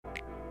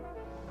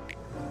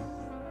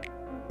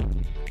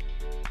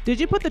Did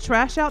you put the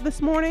trash out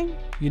this morning?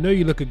 You know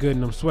you looking good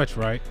in them sweats,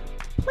 right?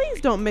 Please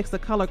don't mix the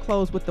color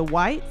clothes with the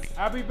whites.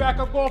 I'll be back.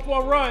 I'm going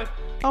for a run.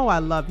 Oh, I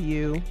love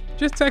you.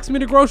 Just text me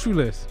the grocery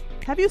list.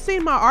 Have you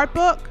seen my art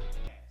book?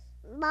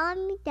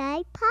 Mommy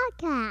Day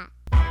Podcast.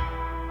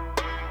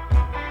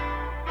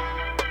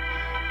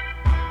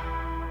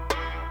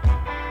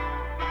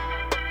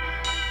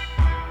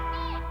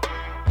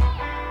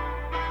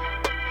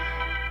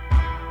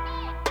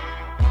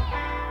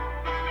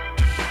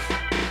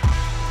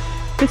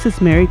 This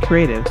is Mary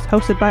Creatives,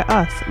 hosted by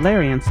us,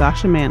 Larry and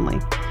Sasha Manley.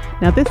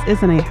 Now, this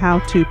isn't a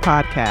how-to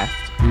podcast.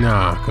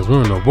 Nah, because we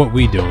don't know what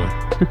we doing.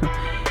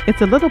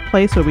 It's a little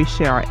place where we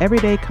share our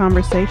everyday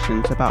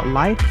conversations about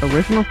life,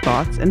 original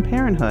thoughts, and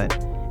parenthood.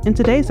 In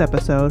today's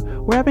episode,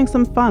 we're having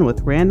some fun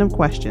with random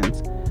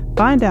questions.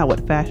 Find out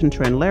what fashion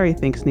trend Larry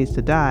thinks needs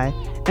to die,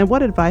 and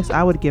what advice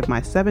I would give my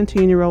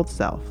 17-year-old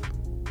self.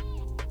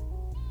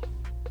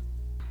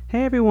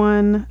 Hey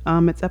everyone,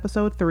 it's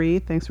episode 3.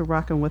 Thanks for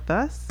rocking with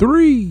us.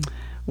 3.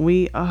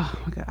 Oh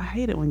my God, I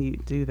hate it when you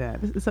do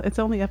that. It's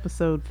only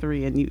episode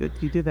 3 and you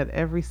do that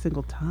every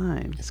single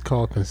time. It's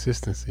called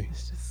consistency.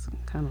 It's just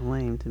kind of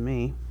lame to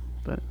me.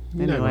 But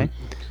You're not anyway.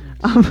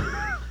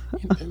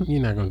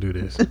 You're not going to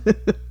do this.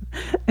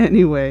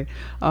 Anyway,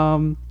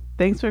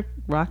 thanks for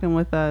rocking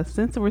with us.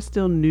 Since we're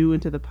still new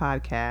into the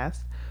podcast,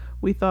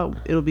 we thought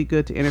it'll be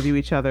good to interview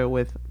each other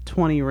with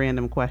 20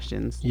 random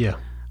questions. Yeah.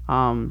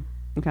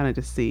 And kind of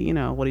just see,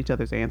 what each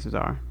other's answers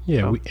are.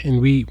 Yeah, So,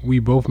 we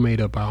both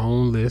made up our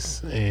own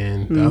lists,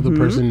 and the other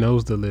person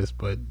knows the list,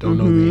 but don't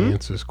know the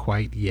answers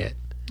quite yet.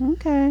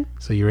 okay.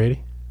 So you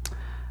ready?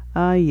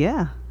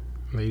 Yeah.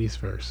 Ladies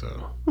first.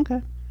 So,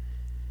 Okay.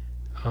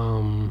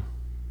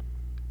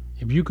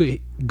 if you could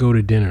go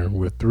to dinner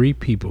with 3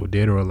 people,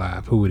 dead or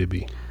alive, who would it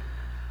be?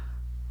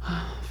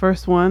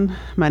 First one,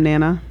 my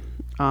Nana.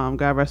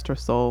 God rest her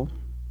soul.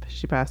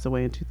 She passed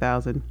away in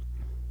 2000.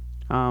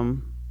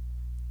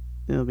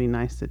 It'll be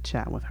nice to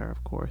chat with her,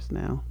 of course,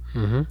 now.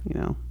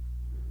 Mm-hmm.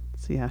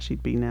 See how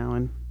she'd be now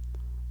in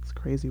this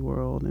crazy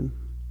world, and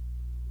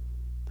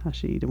how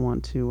she'd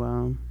want to,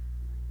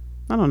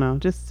 I don't know,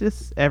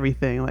 just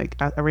everything. Like,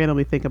 I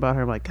randomly think about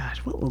her, like, gosh,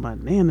 what will my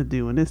Nana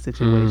do in this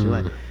situation?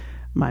 Like,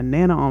 my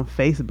Nana on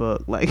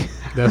Facebook, like,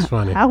 That's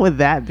funny. how would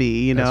that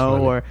be, That's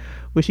funny. or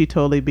would she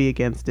totally be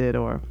against it,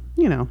 or,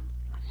 Yeah,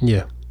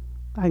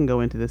 I can go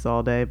into this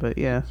all day, but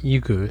yeah.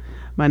 you could.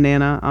 My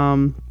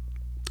Nana,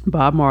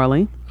 Bob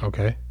Marley.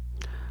 Okay.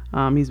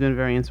 He's been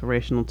very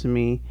inspirational to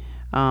me.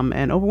 And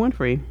Oprah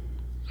Winfrey.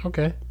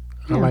 Okay.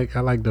 Yeah. I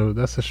like those.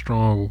 That's a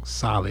strong,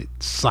 solid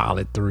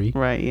 3.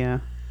 Right, yeah.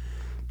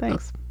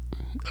 Thanks.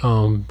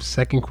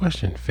 Second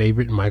question.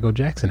 Favorite Michael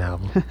Jackson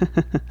album?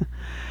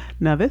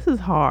 Now, this is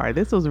hard.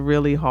 This was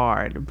really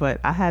hard, but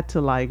I had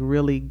to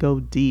really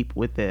go deep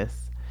with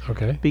this,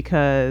 Okay.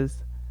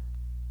 because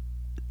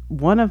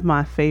one of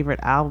my favorite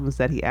albums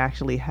that he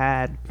actually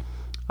had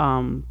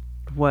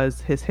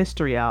was his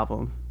History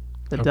album.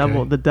 The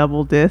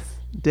double disc.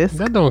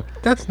 That don't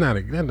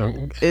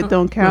It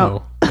don't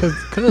count.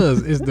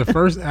 Because it's the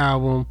first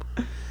album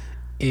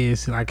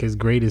is like his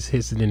greatest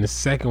hits, and then the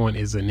second one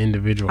is an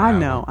individual I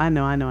album.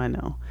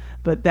 know.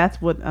 But that's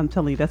what I'm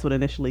telling you. That's what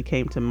initially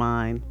came to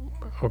mind.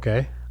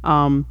 Okay.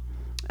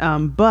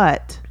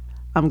 But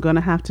I'm gonna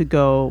have to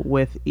go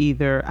with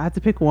either. I have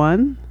to pick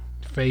one.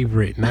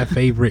 Favorite, not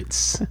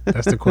favorites.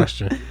 That's the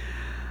question.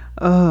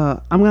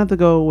 I'm gonna have to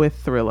go with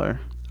Thriller.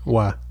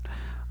 Why?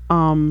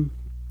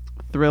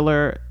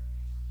 Thriller.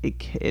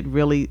 It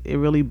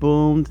really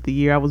boomed the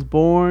year I was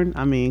born.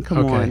 I mean,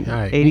 come on, all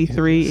right.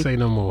 83. Say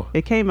no more.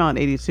 It came out in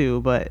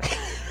 82, but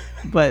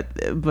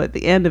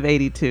the end of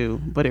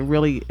 82. But it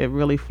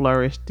really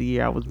flourished the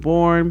year I was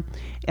born.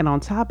 And on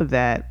top of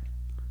that,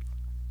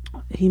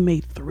 he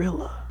made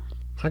Thriller.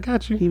 I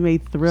got you. He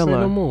made Thriller. Say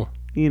no more.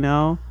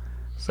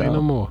 Say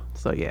no more.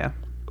 So yeah.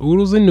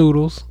 Oodles and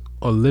noodles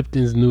or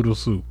Lipton's noodle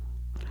soup?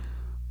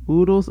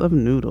 Oodles of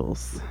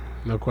noodles.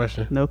 No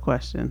question. No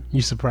question.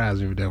 You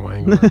surprised me with that one. I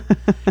ain't gonna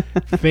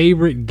lie.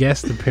 Favorite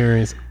guest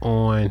appearance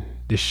on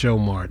the show,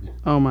 Martin?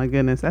 Oh my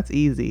goodness, that's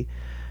easy.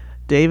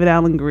 David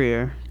Allen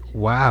Greer.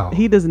 Wow.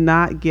 He does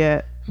not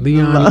get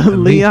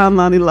Leon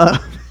Lonnie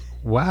Love.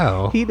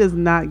 Wow. He does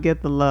not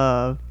get the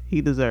love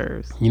he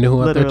deserves. You know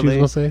who I thought you was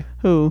gonna say?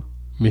 Who?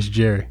 Miss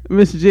Jerry.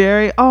 Miss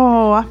Jerry.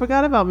 Oh, I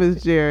forgot about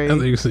Miss Jerry. I thought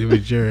you were gonna say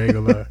Miss Jerry. I ain't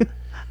gonna lie.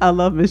 I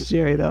love Miss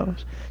Jerry though.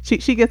 She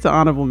gets an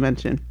honorable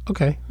mention.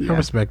 Okay, Yeah. I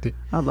respect it.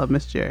 I love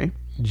Miss Jerry.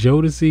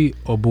 Jodeci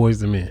or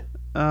Boys II Men?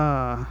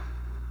 I'm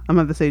gonna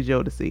have to say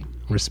Jodeci.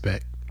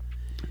 Respect.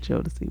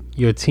 Jodeci.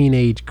 Your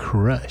teenage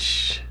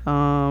crush?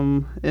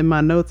 In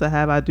my notes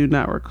I do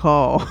not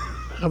recall. I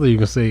thought you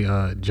were gonna say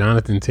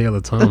Jonathan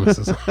Taylor Thomas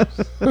or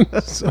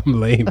something. Some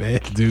lame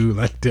ass dude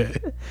like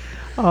that.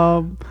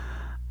 I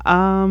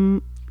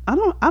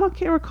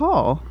can't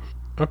recall.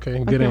 Okay, I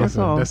good can't answer.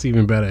 recall. That's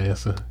even better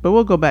answer. But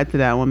we'll go back to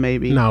that one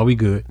maybe. No, we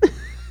good.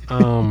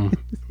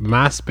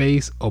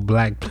 MySpace or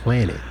Black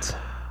Planet?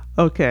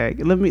 Okay,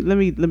 let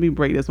me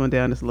break this one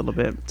down just a little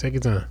bit. Take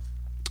your time.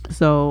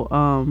 So,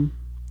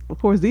 of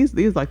course, these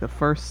like the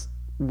first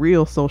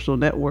real social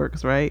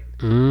networks, right?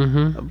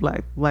 Mm-hmm.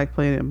 Black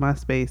Planet and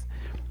MySpace.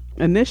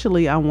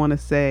 Initially, I want to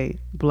say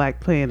Black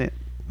Planet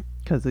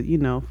because,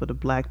 for the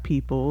black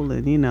people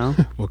and,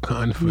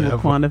 Wakanda forever.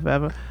 Wakanda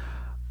forever.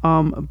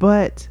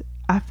 But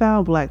I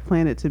found Black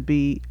Planet to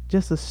be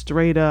just a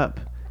straight up,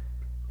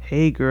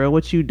 hey girl,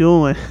 what you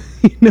doing?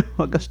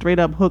 Like a straight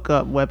up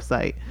hookup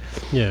website.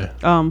 Yeah.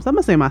 So I'm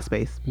gonna say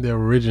MySpace. The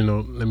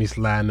original. Let me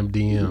slide in them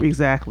DMs.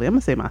 Exactly. I'm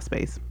gonna say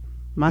MySpace.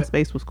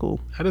 MySpace was cool.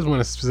 I just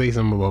want to say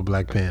something about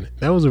Black Planet.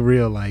 That was a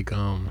real if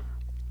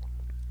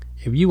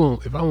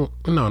I want,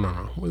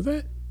 no. Was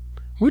that?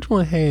 Which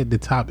one had the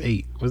top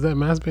 8? Was that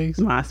MySpace?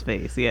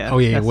 MySpace, yeah. Oh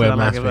yeah, That's well, what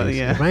I like MySpace. about it,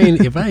 yeah.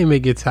 If I ain't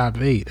make it top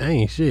 8, I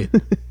ain't shit.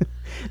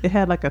 It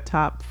had like a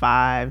top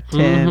 5,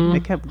 10. Mhm.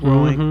 It kept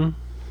growing. Mhm.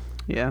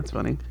 Yeah, it's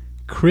funny.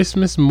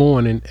 Christmas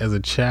morning as a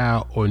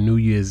child or New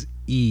Year's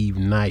Eve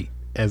night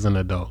as an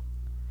adult?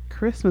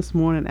 Christmas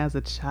morning as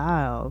a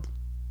child.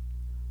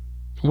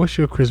 What's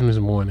your Christmas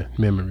morning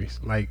memories?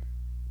 Like,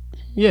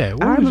 yeah,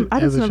 what I was you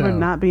just as a remember child?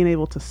 not being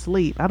able to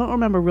sleep. I don't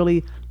remember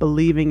really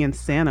believing in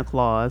Santa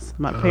Claus.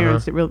 My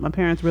parents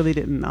really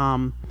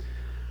didn't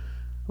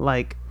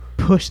like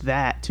push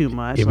that too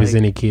much. If there's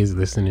any kids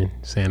listening,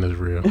 Santa's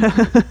real.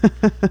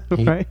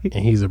 Right.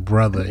 And he's a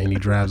brother and he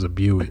drives a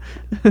Buick.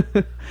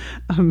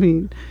 I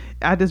mean,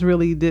 I just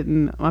really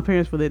didn't. My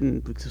parents really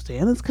didn't.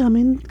 Santa's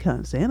coming.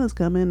 Santa's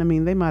coming. I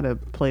mean, they might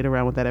have played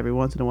around with that every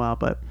once in a while,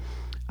 but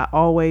I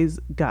always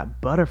got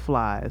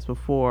butterflies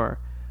before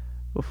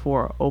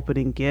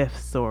opening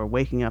gifts or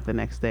waking up the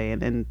next day,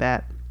 and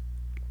that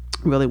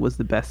really was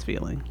the best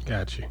feeling.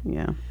 Got you.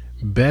 Yeah.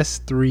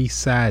 Best 3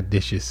 side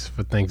dishes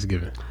for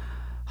Thanksgiving.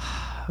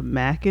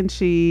 Mac and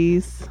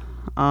cheese.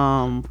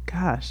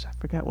 Gosh, I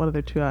forgot what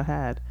other 2 I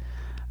had.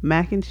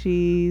 Mac and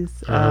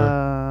cheese.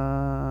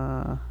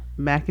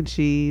 Mac and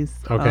cheese.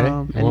 Okay.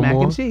 And One mac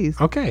more? and cheese.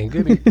 Okay,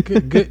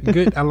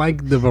 good. I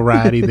like the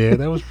variety there.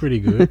 That was pretty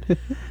good.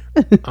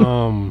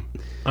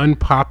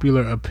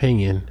 Unpopular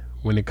opinion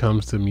when it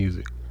comes to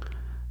music.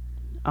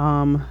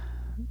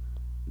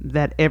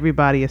 That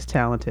everybody is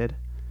talented.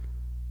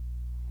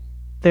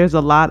 There's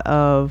a lot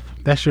of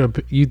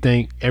You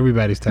think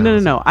everybody's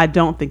talented? no. I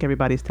don't think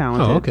everybody's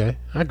talented. Oh, okay.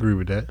 I agree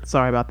with that.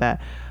 Sorry about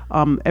that.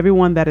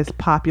 Everyone that is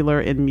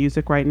popular in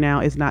music right now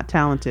is not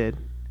talented,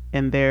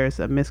 and there's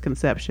a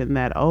misconception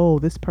that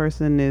this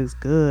person is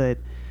good.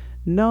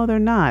 No, they're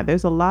not.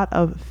 There's a lot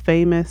of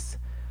famous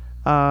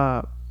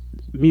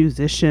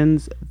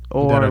musicians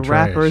or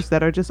rappers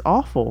that are just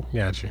awful.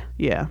 Gotcha.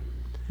 Yeah,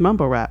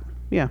 mumble rap.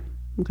 Yeah.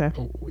 Okay.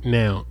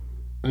 Now,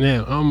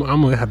 I'm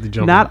gonna have to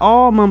jump. Not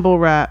all mumble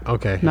rap.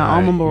 Okay. Not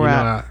all mumble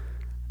rap.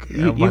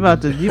 You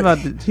about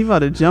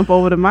to jump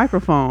over the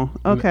microphone.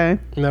 Okay.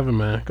 Never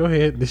mind. Go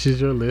ahead. This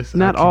is your list.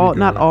 Not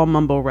all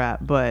mumble rap,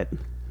 but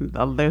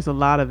there's a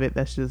lot of it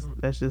that's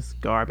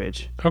just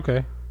garbage.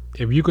 Okay.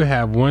 If you could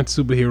have one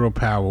superhero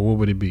power, what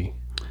would it be?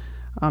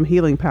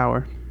 Healing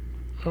power.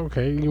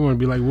 Okay, you want to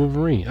be like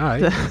Wolverine. All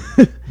right.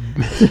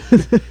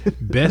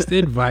 Best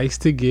advice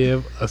to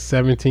give a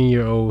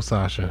 17-year-old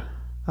Sasha.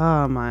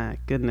 Oh my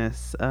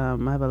goodness. I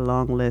have a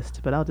long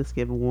list, but I'll just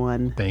give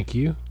one. Thank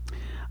you.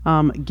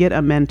 Get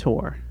a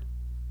mentor.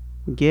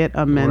 Get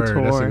a mentor.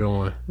 Word, that's a good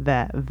one.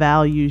 That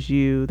values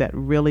you, that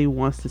really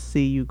wants to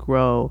see you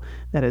grow,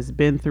 that has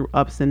been through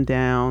ups and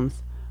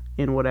downs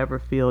in whatever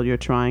field you're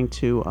trying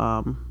to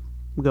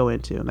go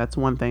into. That's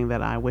one thing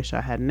that I wish I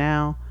had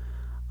now.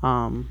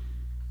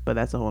 But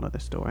that's a whole other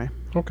story.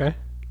 Okay.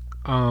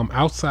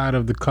 Outside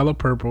of The Color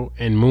Purple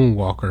and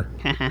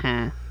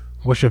Moonwalker,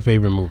 what's your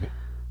favorite movie?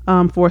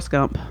 Forrest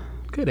Gump.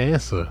 Good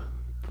answer.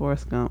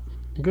 Forrest Gump.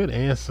 Good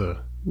answer.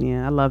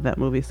 Yeah, I love that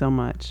movie so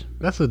much.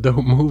 That's a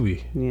dope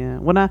movie. Yeah.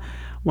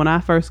 When I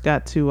first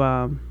got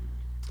to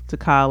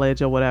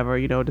college or whatever,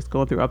 just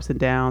going through ups and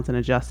downs and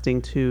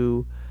adjusting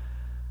to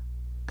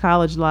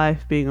college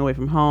life, being away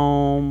from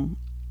home,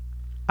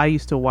 I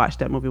used to watch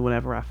that movie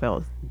whenever I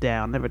felt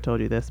down. Never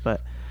told you this,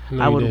 but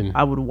No,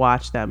 I would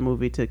watch that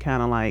movie to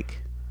kind of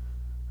like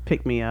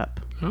pick me up.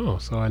 Oh,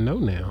 so I know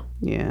now.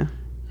 Yeah.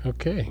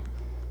 Okay.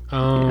 Yeah,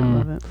 I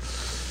love it.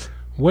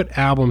 What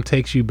album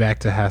takes you back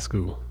to high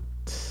school?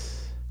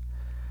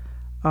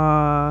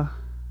 I'm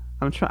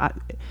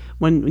trying.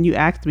 When you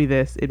asked me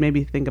this, it made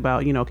me think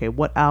about okay,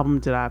 what album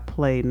did I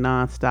play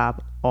nonstop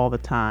all the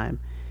time?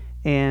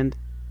 And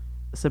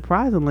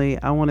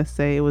surprisingly, I want to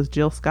say it was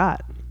Jill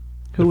Scott.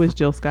 Who is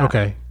Jill Scott?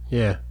 Okay,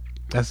 yeah,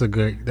 that's a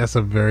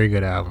very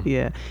good album.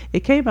 Yeah, it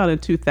came out in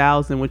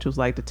 2000, which was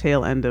like the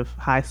tail end of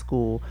high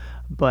school,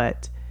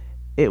 but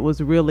it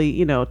was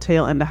really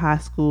tail end of high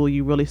school.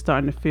 You really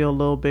starting to feel a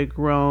little bit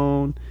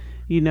grown,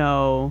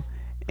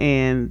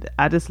 and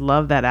I just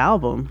love that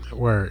album.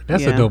 Word,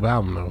 that's a dope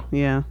album though.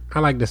 Yeah, I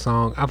like the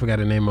song. I forgot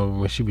the name of it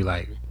when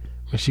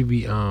she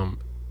be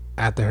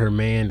after her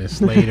man that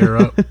slayed her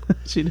up.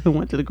 She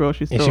went to the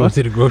grocery store. And she went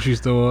to the grocery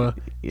store.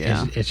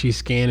 Yeah. And she's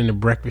scanning the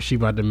breakfast she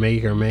about to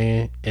make her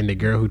man. And the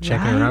girl who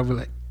checking her out was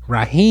like,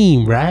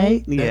 Raheem,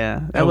 right?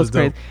 Yeah, that was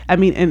crazy. dope. I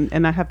mean,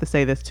 and I have to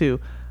say this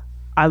too.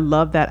 I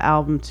love that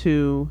album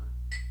too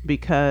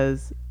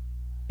because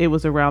it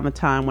was around the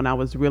time when I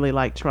was really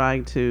like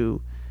trying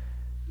to,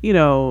 you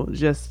know,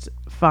 just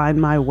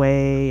find my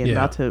way and Yeah.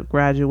 about to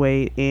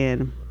graduate.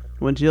 And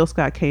when Jill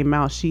Scott came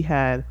out, she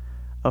had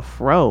a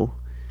fro.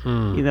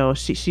 You know,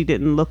 she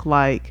didn't look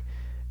like,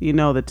 you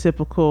know, the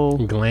typical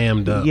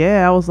Glammed up.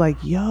 Yeah, I was like,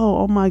 yo,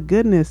 oh my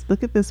goodness,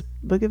 look at this,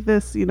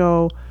 you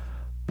know,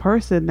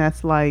 person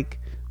that's like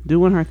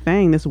doing her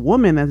thing, this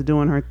woman that's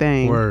doing her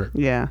thing. Word.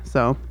 Yeah,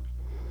 so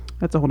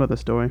that's a whole other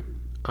story.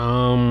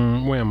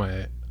 Where am I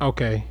at?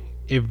 Okay.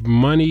 If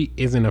money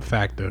isn't a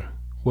factor,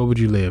 where would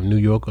you live? New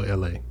York or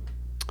LA?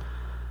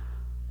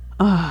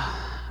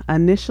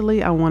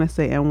 Initially, I want to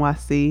say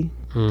NYC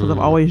because I've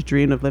always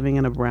dreamed of living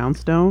in a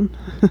brownstone.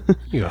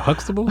 You a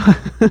Huxtable?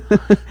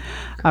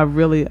 I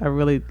really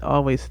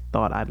always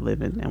thought I'd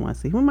live in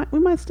NYC. We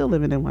might still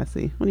live in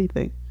NYC. What do you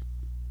think?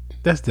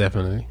 That's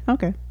definitely.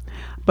 Okay,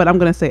 but I'm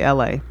gonna say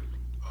LA.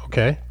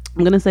 Okay.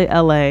 I'm gonna say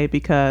LA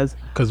because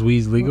Because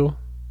weed's legal?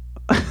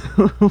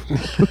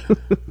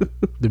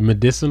 The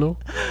medicinal?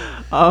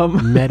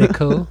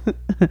 Medical?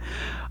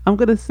 I'm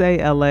gonna say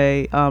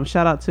LA.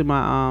 Shout out to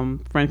my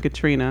friend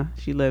Katrina.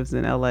 She lives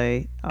in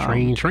LA.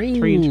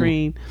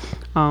 Train.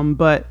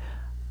 But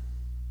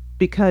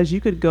because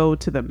you could go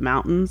to the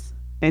mountains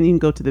and you can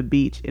go to the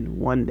beach in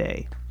one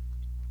day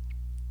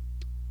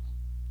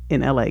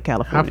in LA,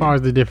 California. How far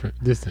is the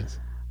different distance?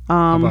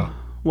 About?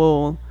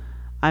 Well,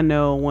 I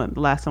know when the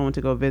last time I went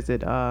to go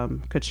visit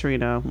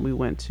Katrina, we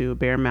went to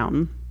Bear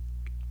Mountain.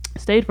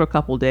 Stayed for a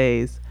couple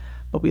days,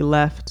 but we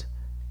left.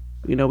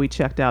 You know, we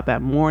checked out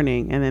that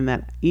morning, and then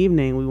that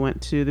evening we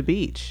went to the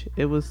beach.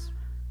 It was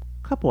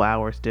a couple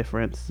hours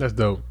difference, That's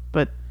dope.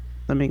 but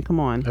I mean, come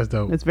on, That's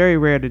dope. it's very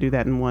rare to do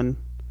that in one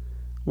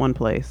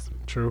place.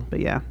 True. But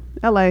yeah,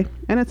 LA,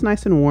 and it's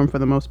nice and warm for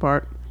the most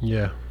part.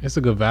 Yeah. It's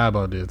a good vibe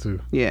out there too.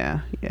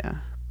 Yeah.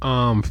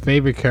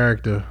 Favorite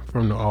character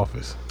from The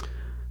Office?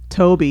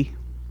 Toby.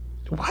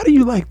 Why do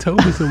you like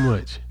Toby so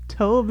much?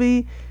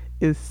 Toby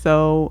is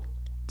so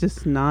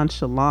just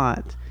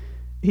nonchalant.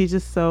 He's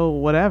just so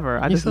whatever.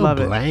 I He's just so love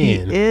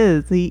bland.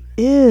 it. He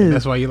is.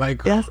 That's why you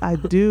like. Yes, I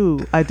do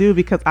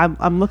because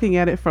I'm looking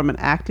at it from an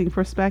acting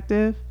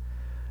perspective.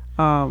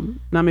 Not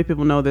many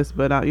people know this,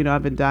 but you know,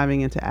 I've been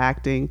diving into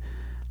acting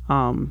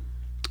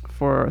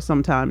for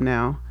some time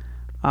now,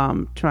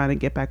 trying to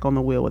get back on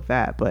the wheel with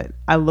that. But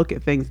I look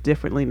at things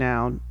differently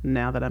now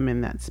that I'm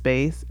in that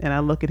space, and I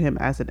look at him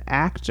as an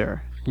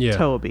actor. Yeah.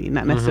 Toby,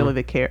 not necessarily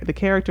the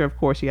character. Of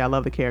course, yeah, I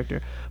love the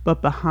character,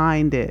 but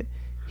behind it,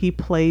 he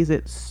plays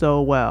it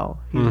so well.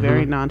 He's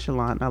very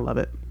nonchalant. I love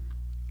it.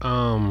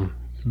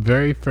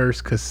 Very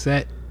first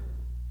cassette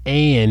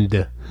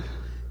and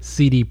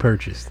CD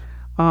purchased.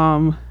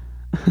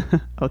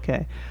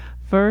 Okay.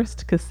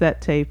 First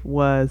cassette tape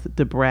was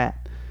Da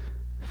Brat,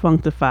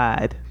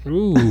 Functified.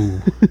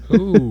 Ooh.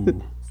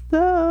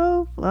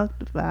 So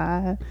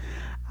Functified.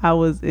 I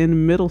was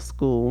in middle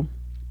school,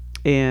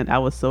 and I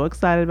was so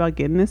excited about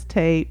getting this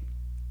tape.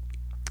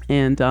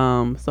 And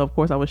so of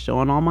course I was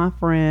showing all my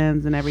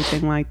friends and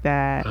everything like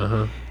that.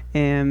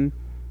 And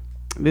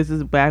this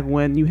is back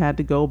when you had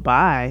to go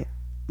buy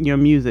your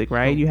music,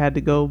 right? You had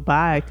to go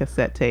buy a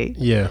cassette tape.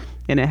 Yeah.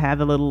 And it had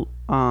the little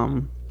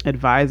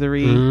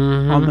advisory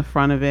on the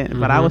front of it,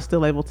 but I was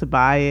still able to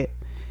buy it.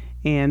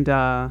 And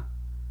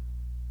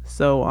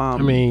so I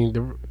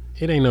mean,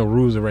 it ain't no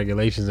rules or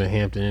regulations in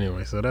Hampton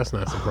anyway, so that's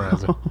not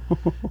surprising.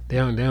 They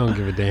don't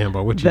give a damn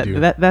about what you do.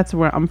 That's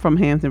where I'm from,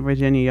 Hampton,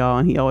 Virginia, y'all,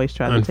 and he always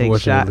tried to take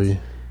shots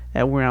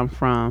at where I'm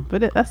from.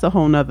 But that's a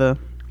whole nother.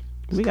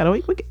 We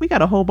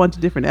got a whole bunch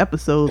of different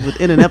episodes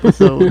within an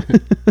episode.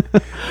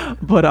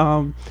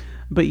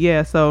 But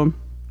yeah, so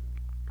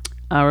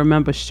I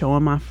remember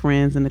showing my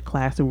friends in the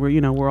class, and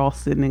we're all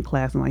sitting in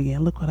class and like, yeah,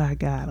 look what I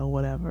got or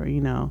whatever,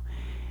 you know.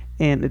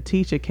 And the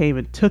teacher came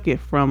and took it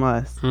from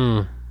us.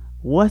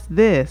 What's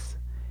this?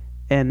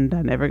 And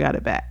I never got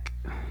it back.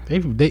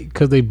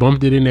 Because they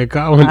bumped it in their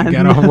car when they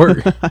got off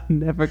work. I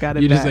never got it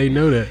back. You just ain't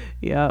know that.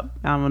 Yep,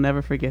 I will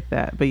never forget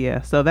that. But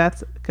yeah, so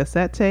that's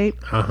cassette tape.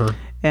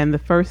 And the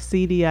first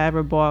CD I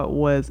ever bought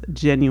was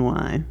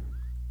Genuine.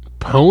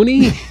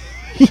 Pony?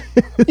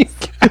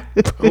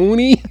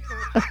 Pony?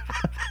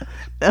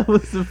 That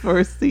was the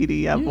first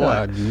CD I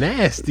bought.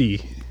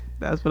 Nasty.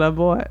 That's what I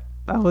bought.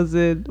 How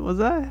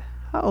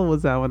old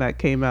was I when that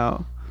came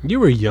out? You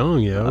were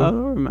young, yo. I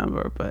don't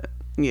remember, but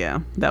yeah,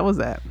 that was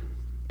that.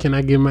 Can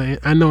I give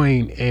I know I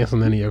ain't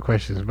answering any of your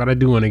questions, but I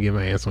do want to give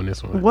my answer on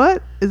this one.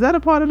 What? Is that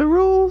a part of the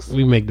rules?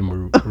 We make the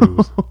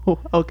rules.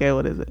 Okay,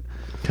 what is it?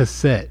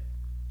 Cassette.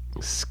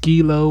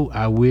 Skilo,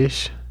 I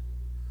Wish.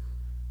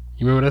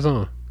 You remember that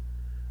song?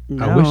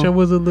 No. I Wish I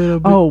Was a Little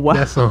Bit. Oh, wow.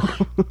 That song.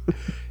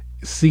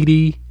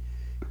 CD,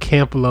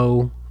 Camp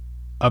Low,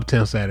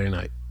 Uptown Saturday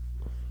Night.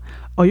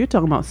 Oh, you're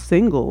talking about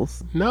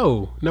singles.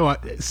 No.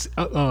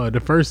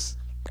 The first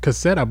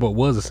cassette I bought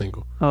was a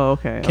single. Oh,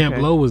 okay. Camp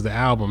okay. Low was the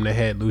album that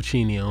had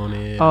Lucchini on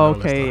it. Oh,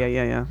 okay.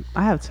 Yeah.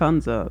 I have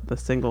tons of the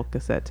single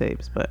cassette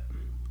tapes, but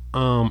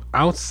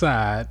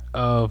outside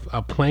of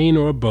a plane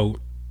or a boat,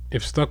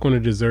 if stuck on a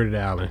deserted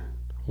island,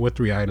 what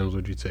 3 items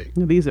would you take?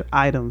 these are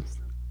items.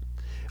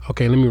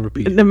 Okay, let me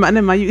repeat.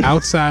 Never mind, you.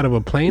 Outside of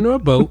a plane or a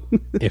boat,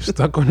 if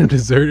stuck on a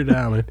deserted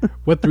island,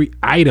 what 3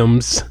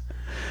 items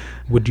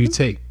would you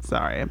take?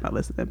 Sorry, I'm not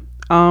listening.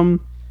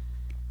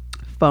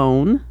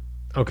 Phone.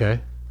 Okay.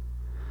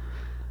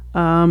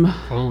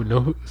 Phone with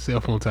no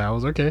cell phone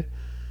towers. Okay.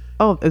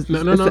 Oh,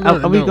 No.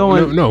 Are we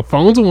going? No,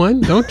 phone's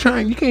 1. Don't try.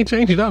 You can't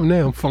change it up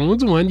now.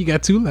 Phone's 1. You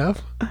got 2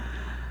 left.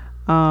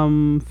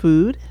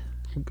 Food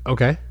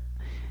Okay.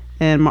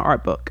 and my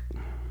art book.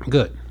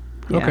 Good.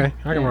 Yeah, Okay.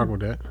 I can yeah. rock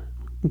with that.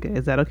 Okay,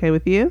 is that okay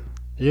with you?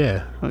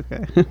 Yeah.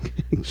 Okay.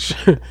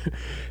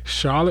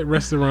 Charlotte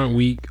Restaurant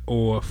Week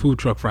or Food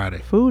Truck Friday?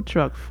 Food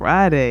truck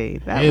Friday.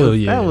 Hell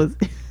yeah.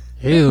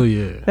 Hell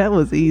yeah. That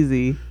was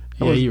easy.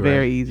 That was you're very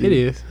right. easy. It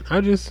is.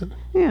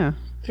 Yeah.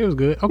 It was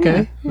good. Okay.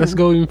 Yeah, Let's yeah.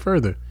 go even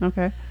further.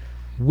 Okay.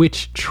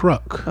 Which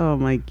truck? Oh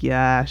my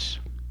gosh.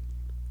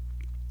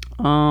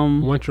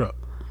 1 truck.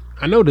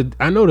 I know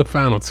the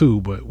final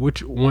 2, but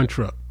which 1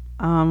 truck?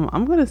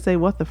 I'm gonna say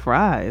What the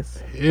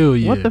Fries. Hell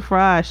yeah. What the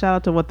Fries. Shout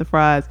out to What the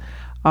Fries.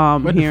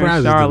 What the Here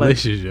fries in is Charlotte.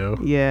 delicious, yo.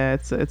 Yeah,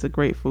 it's a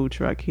great food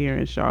truck here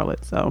in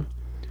Charlotte. So,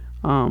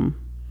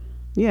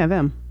 yeah,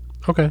 them.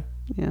 Okay.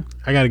 Yeah.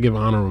 I got to give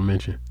an honorable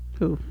mention.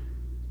 Who?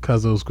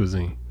 Cuzzo's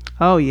Cuisine.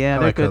 Oh yeah, I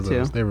they're like good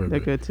Cuzzo's. too. They're real They're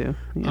good. good too.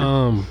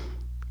 Yeah.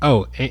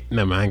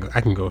 No, man,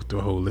 I can go through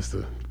a whole list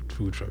of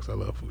food trucks. I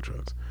love food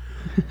trucks.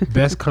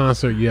 Best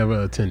concert you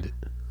ever attended?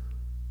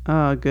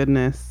 Oh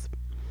goodness.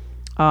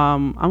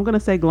 I'm gonna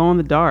say Glow in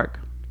the Dark.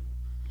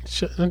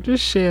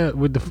 Just share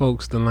with the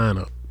folks the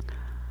lineup.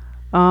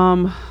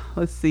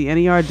 Let's see.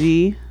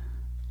 NERD.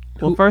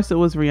 Well, Who- first it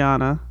was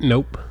Rihanna.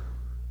 Nope.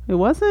 It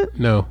wasn't.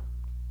 No.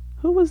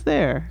 Who was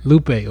there?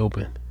 Lupe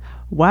opened.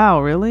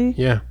 Wow, really?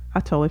 Yeah. I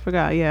totally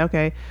forgot. Yeah,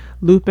 okay.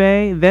 Lupe.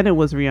 Then it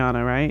was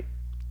Rihanna, right?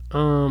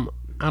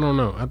 I don't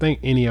know. I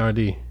think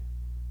NERD.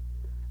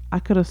 I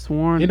could have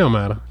sworn It don't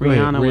matter. Go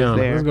ahead, Rihanna was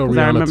there. Let's go 'Cause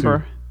Rihanna I remember.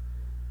 too.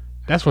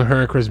 That's when her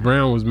and Chris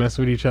Brown was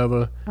messing with each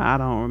other. I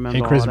don't remember.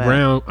 And Chris all that.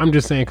 Brown, I'm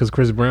just saying because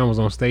Chris Brown was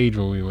on stage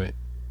when we went.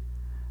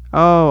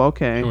 Oh,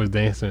 okay. He was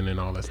dancing and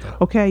all that stuff.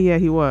 Okay, yeah,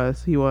 he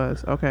was. He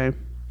was. Okay.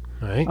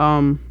 All right.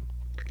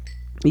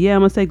 Yeah,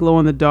 I'm gonna say Glow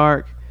in the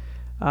Dark.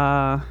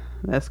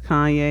 That's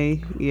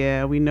Kanye.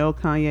 Yeah, we know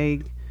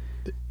Kanye.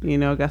 You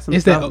know, got some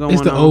It's stuff that- going on.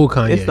 it's the old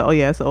Kanye. It's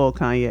the old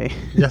Kanye.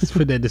 Just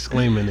put that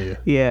disclaimer in there.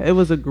 Yeah, it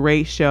was a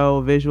great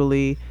show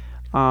visually.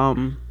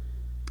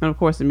 And of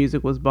course the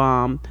music was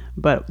bomb.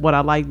 But what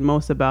I liked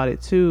most about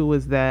it too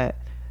was that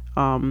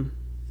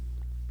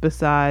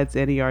besides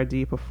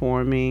NERD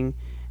performing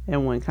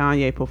and when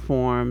Kanye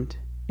performed,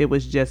 it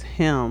was just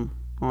him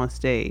on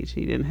stage.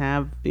 He didn't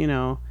have, you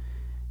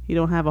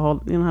don't have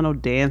no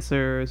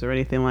dancers or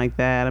anything like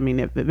that. I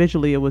mean,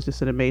 visually it was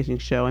just an amazing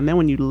show. And then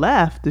when you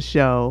left the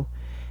show,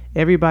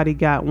 everybody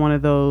got one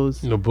of those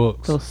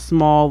Books. those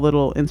small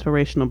little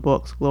inspirational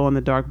books, glow in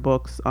the dark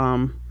books.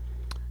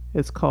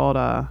 It's called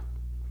I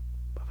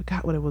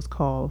forgot what it was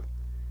called.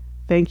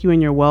 Thank you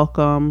and you're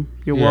welcome.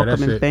 You're Yeah, welcome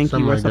that's and it. thank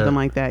Something you or like something that.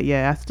 like that.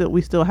 Yeah,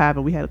 we still have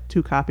it. We had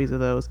 2 copies of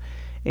those,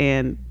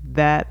 and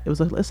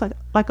it's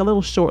like a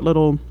little short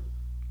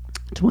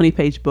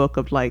 20-page book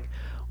of like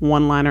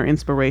one-liner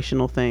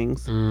inspirational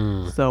things.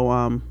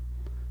 So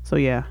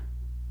yeah,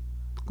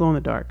 glow in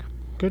the dark.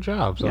 Good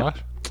job, Josh.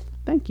 Yep.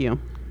 Thank you.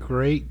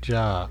 Great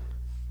job.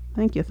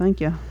 Thank you.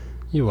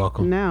 You're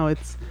welcome. Now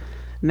it's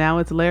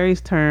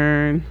Larry's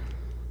turn.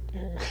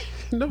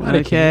 Nobody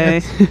Okay.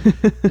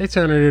 cares. They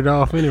turning it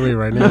off anyway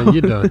right now.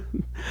 You're done.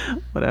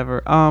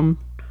 Whatever.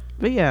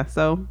 But yeah,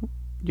 so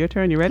your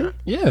turn. You ready?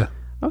 Yeah.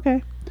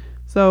 Okay.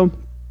 So,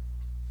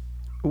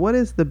 what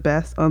is the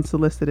best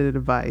unsolicited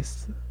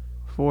advice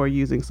for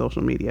using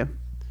social media?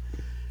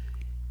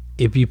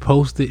 If you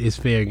post it, it's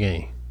fair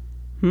game.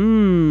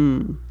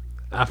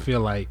 I feel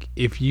like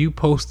if you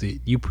post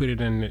it, you put it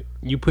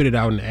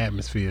out in the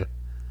atmosphere.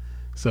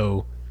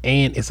 So,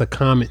 and it's a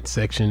comment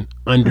section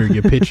under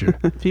your picture.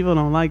 People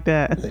don't like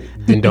that.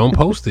 Then don't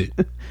post it.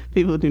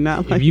 People do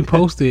not like If you that.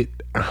 post it,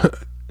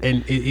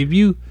 and if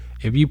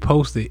you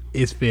post it,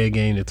 it's fair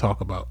game to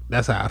talk about.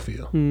 That's how I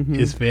feel. Mm-hmm.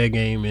 It's fair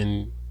game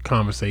in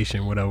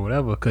conversation,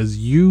 whatever, because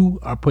you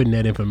are putting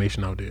that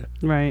information out there.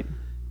 Right.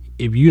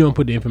 If you don't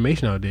put the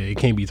information out there, it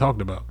can't be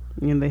talked about.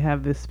 And they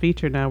have this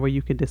feature now where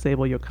you can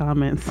disable your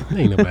comments.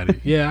 Ain't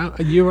nobody. Yeah,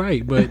 you're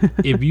right. But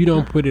if you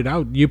don't put it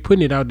out, you're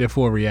putting it out there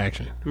for a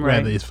reaction. Right.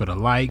 Whether it's for the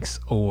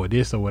likes or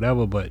this or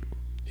whatever, but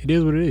it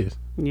is what it is.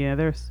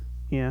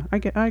 Yeah,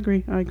 I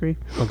agree.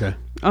 Okay.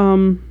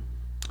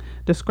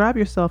 Describe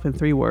yourself in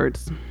 3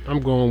 words. I'm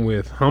going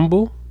with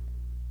humble,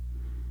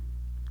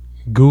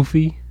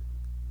 goofy,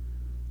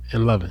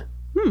 and loving.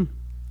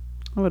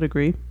 I would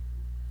agree.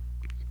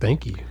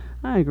 Thank you.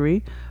 I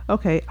agree.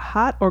 Okay,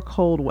 hot or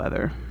cold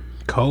weather?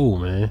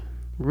 Cold, man.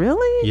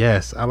 Really?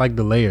 Yes, I like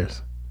the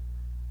layers.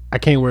 I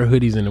can't wear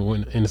hoodies in the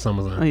Oh,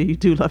 summertime. you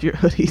do love your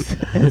hoodies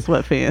and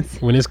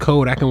sweatpants. When it's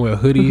cold, I can wear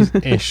hoodies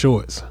and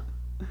shorts.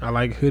 I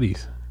like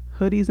hoodies.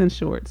 Hoodies and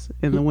shorts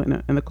in the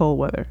winter, in the cold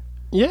weather.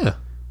 Yeah,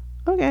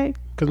 Okay.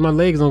 because my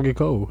legs don't get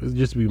cold. It's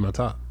just to be my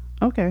top.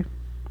 Okay.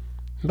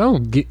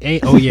 Don't get.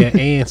 Oh yeah,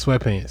 and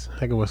sweatpants.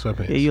 I can wear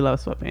sweatpants. Yeah, you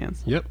love sweatpants.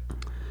 Yep.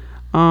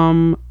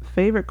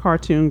 Favorite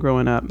cartoon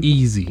growing up?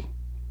 Easy.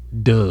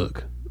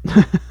 Doug.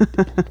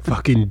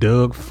 Fucking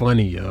Doug,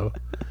 funny yo.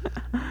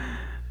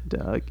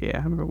 Doug. Yeah,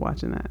 I remember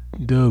watching that.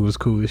 Doug was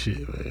cool as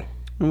shit, man.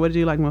 And what did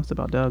you like most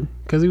about Doug?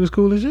 Cause he was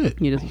cool as shit.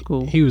 He just was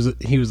cool. He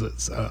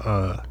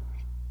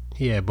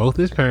had both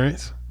his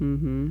parents,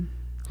 Mm-hmm.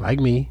 like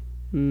me.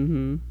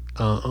 Mm-hmm.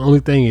 Only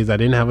thing is, I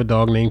didn't have a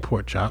dog named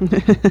Pork Chop.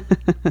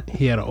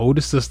 He had an older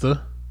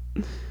sister,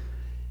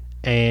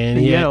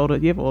 and you have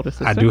an older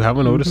sister. I do have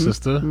an older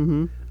sister.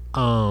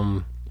 Mm-hmm.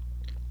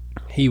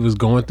 He was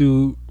going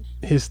through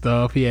his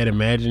stuff. He had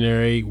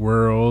imaginary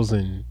worlds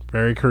and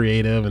very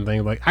creative and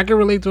things like. I can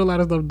relate to a lot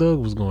of stuff Doug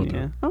was going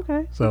Yeah. through.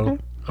 Okay. So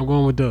okay. I'm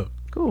going with Doug.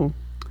 Cool.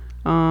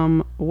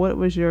 What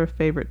was your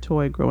favorite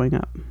toy growing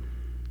up?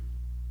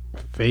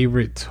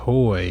 Favorite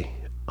toy.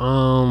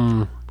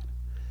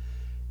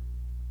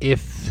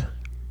 If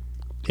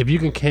you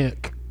can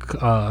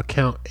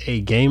count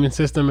a gaming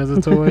system as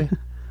a toy,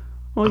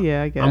 Oh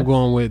yeah, I guess. I'm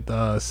going with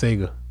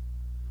Sega.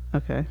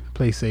 Okay. I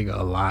played Sega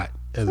a lot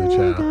as a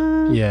Sega.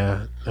 child.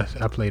 Yeah,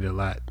 I played it a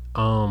lot.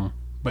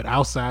 But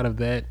outside of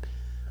that,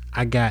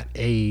 I got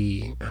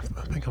I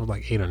think I was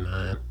like 8 or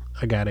 9.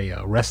 I got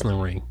a wrestling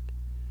ring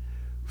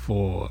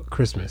for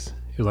Christmas.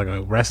 It was like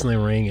a wrestling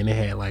ring, and it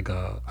had like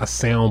a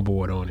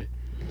soundboard on it,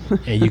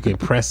 and you could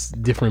press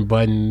different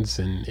buttons,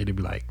 and it'd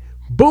be like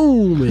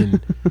boom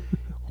and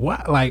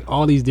what, like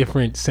all these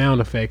different sound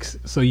effects,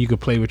 so you could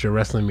play with your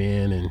wrestling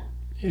man, and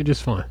it was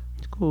just fun.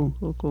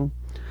 Cool.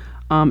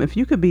 If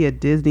you could be a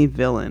Disney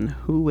villain,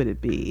 who would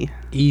it be?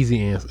 Easy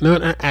answer. No,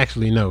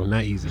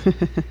 not easy.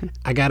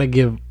 I gotta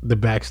give the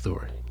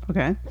backstory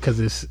Okay. because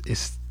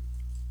it's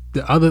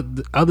the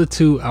other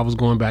two I was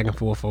going back and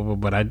forth over,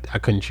 but I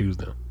couldn't choose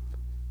them.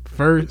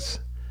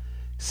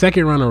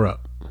 Second runner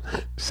up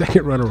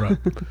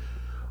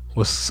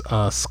was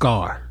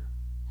Scar,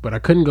 but I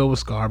couldn't go with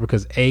Scar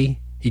because A,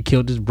 he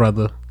killed his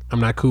brother. I'm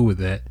not cool with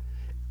that.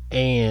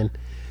 And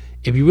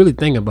if you really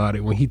think about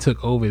it, when he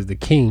took over as the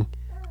king,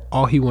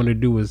 all he wanted to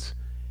do was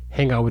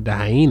hang out with the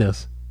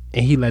hyenas,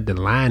 and he let the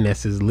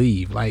lionesses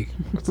leave. Like,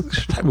 what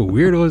type of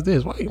weirdo is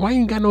this? Why you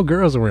ain't got no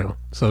girls around?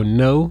 So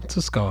no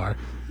to Scar.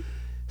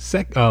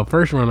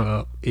 First runner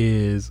up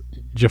is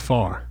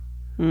Jafar.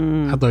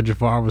 I thought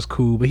Jafar was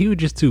cool, but he was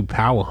just too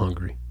power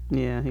hungry.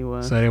 Yeah, he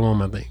was. So that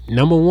wasn't my thing.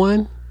 Number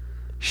 1,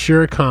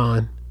 Shere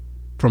Khan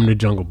from the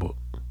Jungle Book.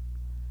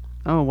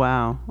 Oh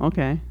wow.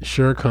 Okay.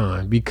 Shere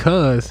Khan,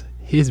 because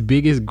his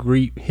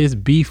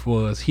beef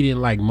was he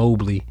didn't like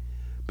Mowgli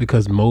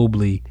because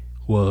Mowgli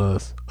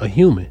was a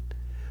human,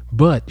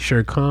 but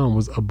Shere Khan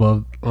was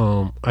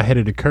ahead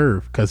of the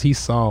curve because he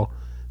saw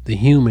the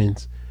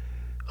humans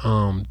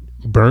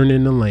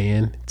burning the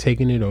land,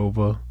 taking it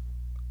over,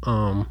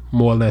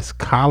 more or less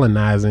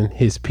colonizing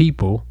his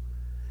people,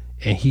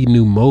 and he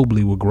knew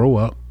Mowgli would grow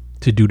up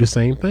to do the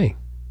same thing.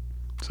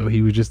 So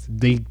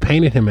they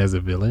painted him as a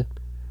villain,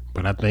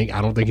 but I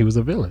don't think he was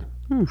a villain.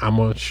 I'm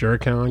a Shere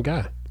Khan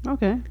guy.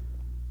 Okay.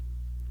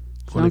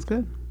 Sounds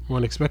good.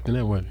 Wasn't expecting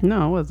that one.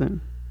 No, I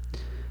wasn't.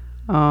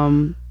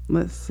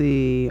 Let's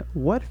see.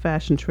 What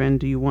fashion trend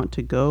do you want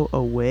to go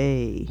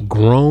away?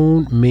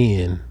 Grown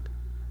men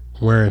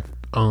wearing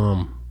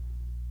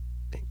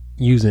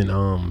using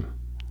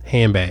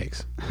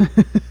handbags.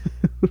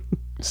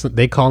 So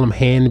they call them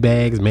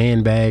handbags,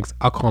 man bags.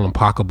 I call them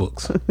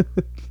pocketbooks.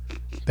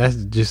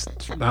 That's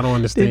just, I don't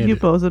understand. Did you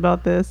post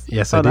about this?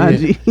 Yes, on I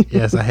did. IG?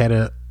 Yes, I had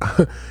a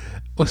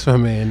what's my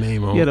man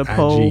name on You had a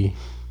poll? IG?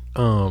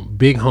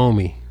 Big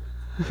homie,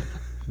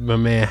 my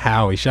man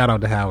Howie. Shout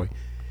out to Howie.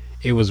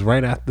 It was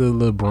right after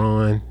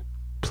LeBron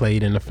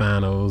played in the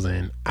finals,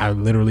 and I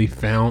literally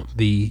found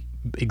the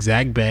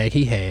exact bag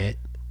he had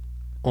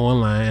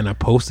online, and I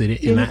posted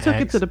it. Yeah, and he I took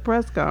it asked, to the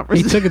press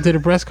conference. he took it to the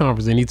press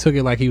conference, and he took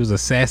it like he was a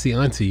sassy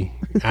auntie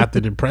after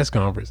the press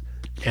conference.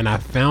 And I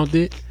found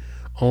it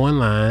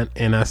online,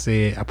 and I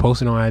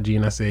posted on IG,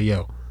 and I said,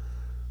 "Yo,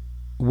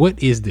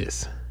 what is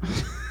this?"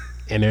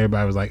 And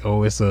everybody was like,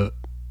 "Oh, it's a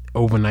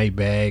overnight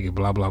bag,"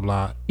 blah blah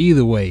blah.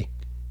 Either way,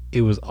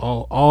 it was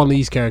all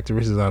these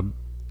characteristics are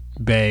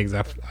bags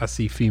I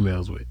see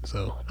females with.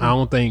 So I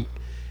don't think,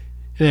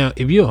 now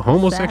if you're a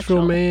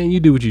homosexual Satchel. man, you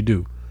do what you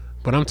do.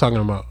 But I'm talking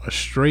about a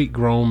straight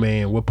grown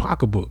man with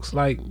pocketbooks.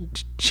 Like,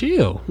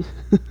 chill.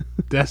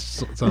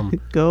 That's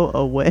something. Go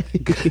away.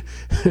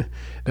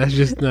 That's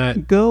just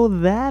not. Go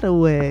that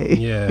away.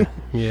 Yeah,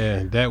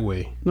 that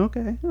way.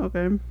 Okay.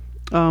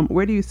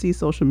 Where do you see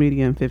social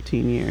media in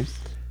 15 years?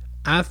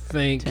 I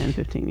think 10,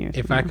 15 years.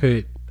 if from I now?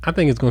 could, I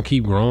think it's going to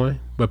keep growing,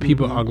 but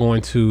people are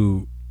going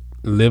to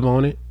live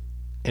on it,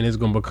 and it's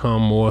going to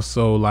become more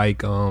so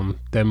like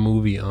that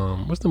movie.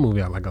 What's the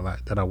movie I like a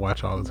lot that I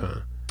watch all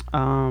the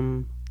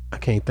time? I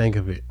can't think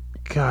of it.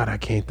 God, I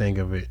can't think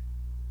of it.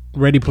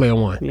 Ready Player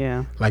One.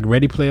 Yeah. Like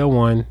Ready Player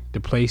One, the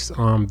place,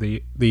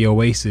 the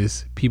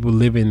Oasis, people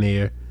live in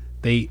there.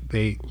 They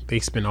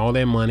spend all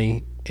their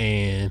money,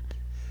 and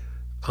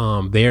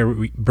their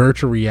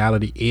virtual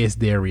reality is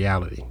their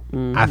reality.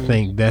 I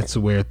think that's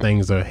where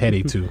things are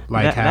headed to.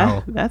 Like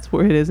that's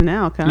where it is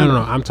now. Kind of. No.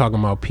 I'm talking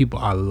about people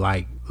are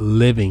like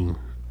living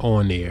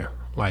on there.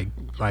 Like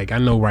I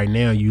know right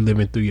now you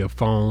living through your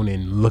phone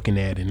and looking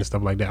at it and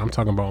stuff like that. I'm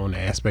talking about on the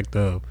aspect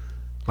of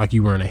like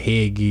you wearing a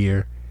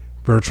headgear,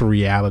 virtual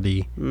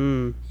reality.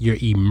 You're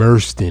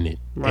immersed in it,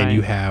 and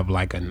you have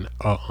like an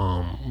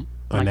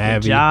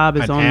job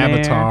is on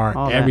avatar,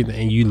 there, everything,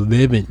 and you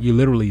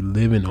literally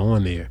living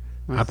on there.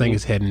 I think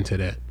it's heading to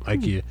that.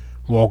 Like you're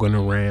walking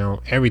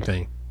around,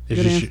 everything.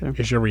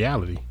 It's your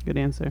reality. Good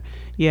answer.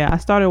 Yeah, I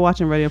started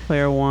watching Ready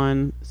Player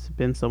One. It's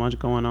been so much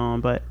going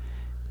on, but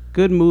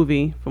good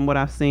movie from what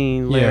I've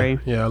seen, Larry.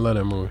 Yeah, I love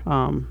that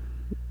movie.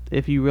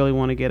 If you really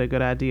want to get a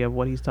good idea of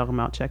what he's talking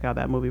about, check out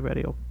that movie,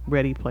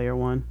 Ready Player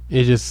One.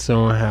 It's just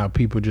showing how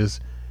people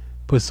just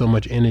put so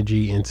much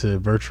energy into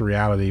virtual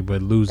reality,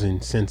 but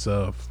losing sense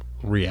of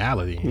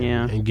reality.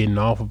 And getting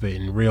off of it.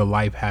 And real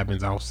life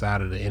happens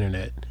outside of the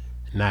internet.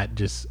 Not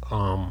just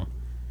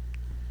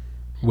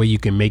where you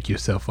can make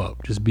yourself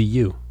up. Just be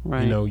you.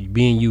 Right. You know,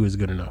 being you is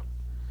good enough.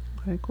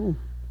 Okay, cool.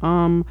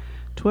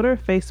 Twitter,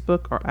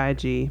 Facebook, or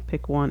IG?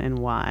 Pick one and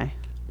why.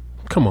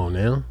 Come on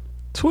now.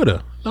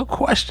 Twitter. No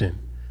question.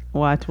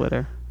 Why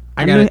Twitter?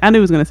 I knew he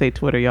was going to say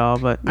Twitter, y'all,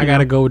 but... I got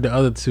to go with the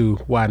other two.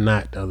 Why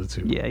not the other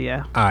two?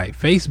 Yeah. All right.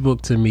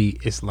 Facebook, to me,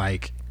 is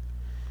like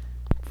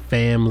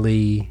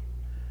family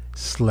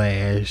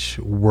 /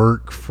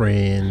 work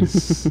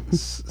friends,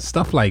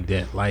 stuff like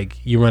that. Like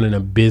you're running a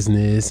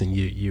business and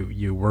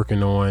you're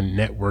working on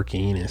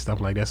networking and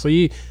stuff like that. So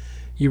you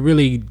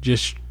really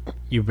just,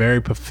 you're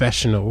very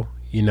professional,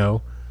 you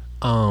know.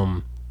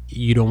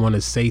 You don't want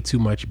to say too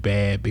much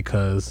bad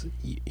because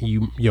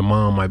your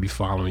mom might be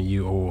following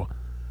you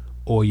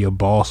or your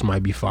boss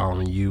might be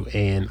following you,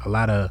 and a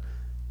lot of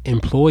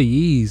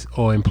employees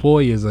or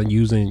employers are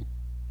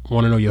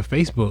want to know your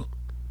Facebook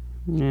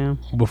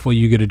before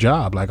you get a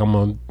job. Like, I'm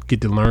gonna get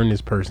to learn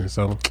this person,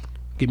 so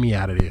get me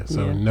out of there.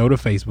 So know the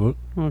Facebook.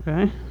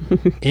 Okay.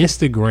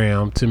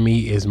 Instagram to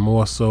me is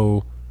more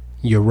so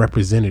your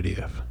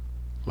representative.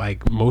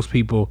 Like most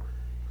people,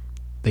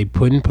 they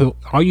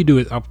all you do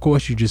is, of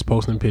course, you just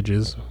posting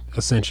pictures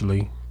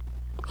essentially.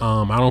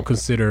 I don't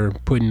consider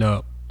putting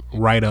up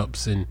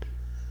write-ups and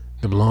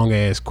the long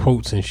ass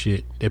quotes and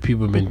shit that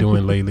people have been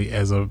doing lately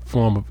as a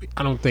form of,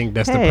 I don't think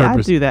that's the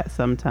purpose. I do that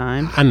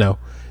sometimes. I know.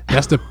 I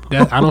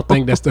don't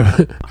think that's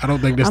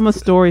I'm a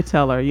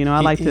storyteller, you know. I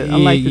like to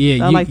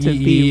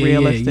be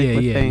realistic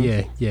with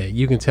things. Yeah.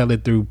 You can tell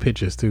it through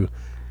pictures too.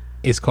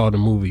 It's called a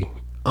movie.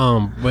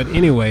 But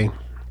anyway,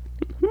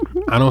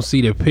 I don't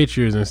see the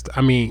pictures and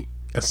I mean,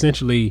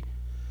 essentially,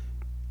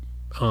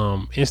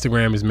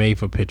 Instagram is made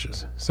for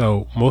pictures.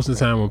 So most of the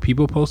time when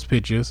people post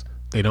pictures,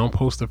 they don't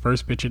post the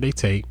first picture they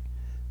take.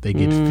 They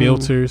get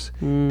filters.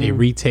 They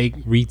retake.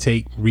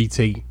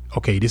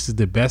 Okay, this is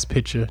the best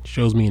picture.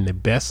 Shows me in the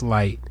best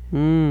light.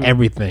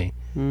 Everything.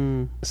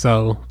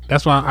 So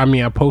that's why, I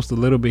mean, I post a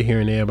little bit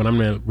here and there, but I'm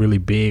not really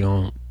big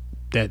on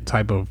that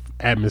type of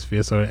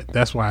atmosphere. So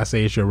that's why I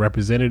say it's your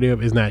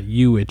representative. It's not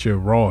you at your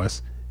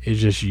rawest. It's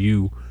just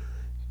you,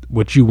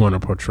 what you want to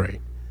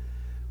portray.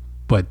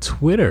 But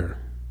Twitter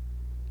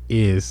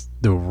is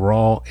the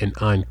raw and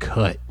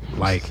uncut.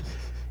 Like,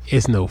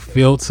 it's no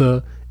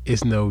filter.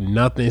 It's no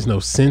nothing. It's no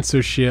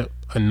censorship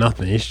or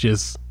nothing.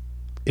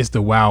 It's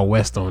the Wild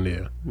West on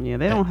there. Yeah,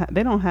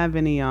 they don't have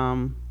any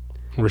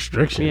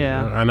restriction.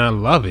 Yeah, and I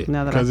love it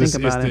now that I think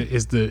about it.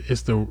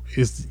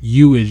 It's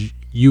you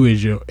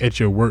as at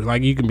your work.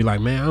 Like, you can be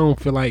like, man, I don't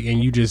feel like,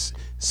 and you just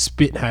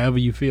spit however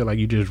you feel. Like,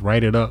 you just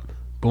write it up,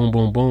 boom,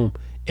 boom, boom,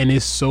 and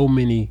it's so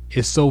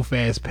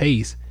fast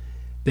paced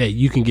that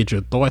you can get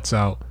your thoughts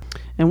out.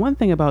 And one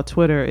thing about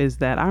Twitter is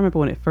that I remember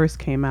when it first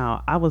came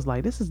out, I was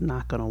like, this is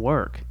not going to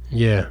work.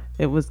 Yeah.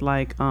 It was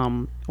like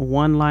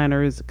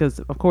one-liners, because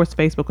of course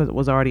Facebook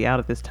was already out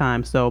at this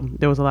time, so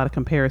there was a lot of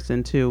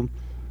comparison to,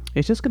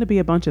 it's just going to be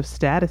a bunch of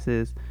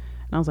statuses.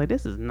 And I was like,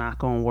 this is not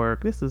going to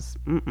work. This is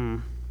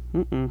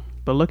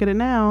But look at it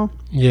now.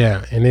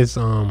 Yeah, and it's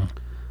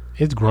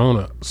grown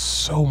up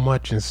so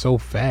much and so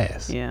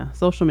fast. Yeah,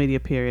 social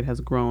media period has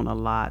grown a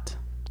lot.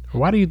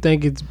 Why do you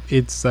think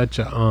it's such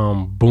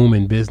a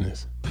booming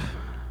business?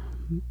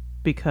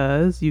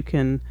 Because you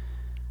can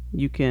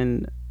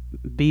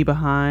be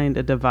behind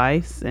a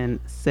device and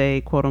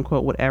say, quote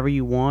unquote, whatever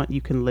you want.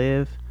 You can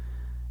live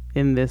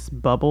in this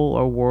bubble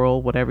or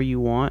world, whatever you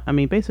want. I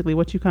mean, basically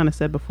what you kind of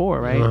said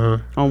before, right?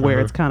 On where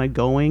it's kind of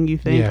going, you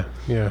think?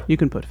 Yeah. You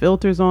can put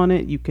filters on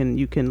it. You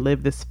can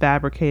live this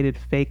fabricated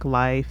fake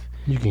life.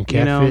 You can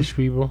catfish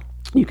people.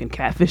 You can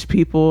catfish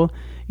people.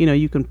 You know,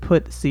 you can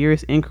put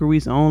serious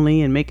inquiries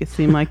only and make it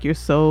seem like you're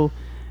so,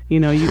 you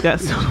know, you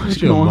got so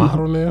much going on.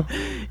 Model now?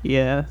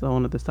 Yeah, it's a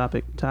whole other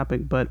topic.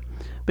 But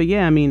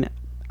yeah, I mean,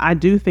 I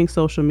do think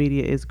social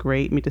media is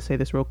great. Let me just say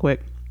this real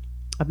quick.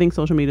 I think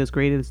social media is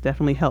great. It's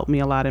definitely helped me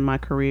a lot in my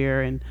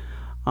career, and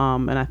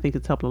I think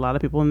it's helped a lot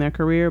of people in their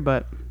career.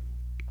 But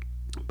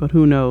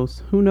who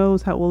knows? Who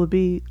knows how will it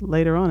be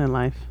later on in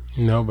life?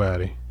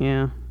 Nobody.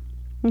 Yeah.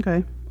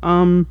 Okay.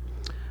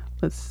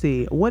 Let's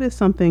see. What is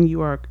something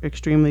you are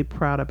extremely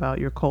proud about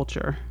your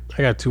culture?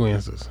 I got two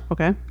answers.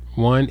 Okay.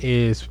 One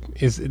is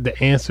the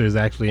answer is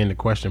actually in the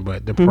question,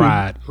 but the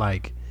pride,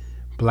 like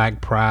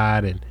black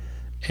pride,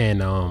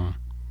 and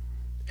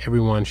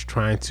everyone's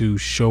trying to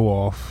show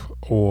off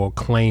or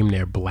claim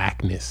their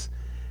blackness.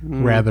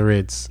 Rather,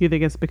 it's You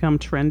think it's become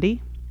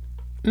trendy?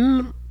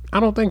 I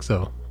don't think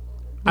so.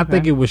 I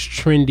think it was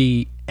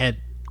trendy at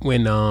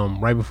when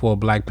right before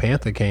Black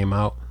Panther came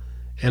out,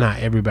 and how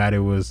everybody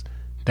was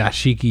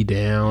dashiki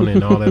down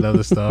and all that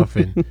other stuff,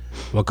 and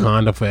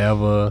Wakanda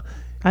forever.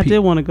 I did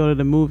want to go to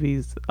the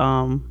movies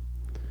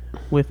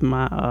with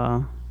my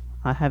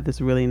I have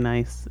this really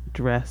nice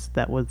dress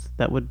that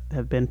would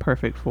have been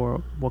perfect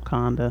for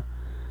Wakanda,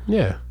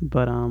 Yeah,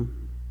 but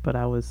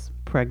I was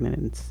pregnant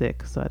and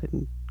sick, so I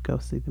didn't go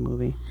see the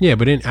movie. yeah,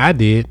 but then I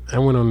did. I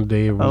went on the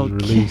day it was Okay.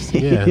 released.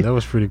 Yeah, that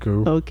was pretty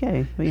cool.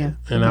 Okay, well, yeah.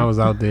 And I was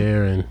out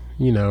there, and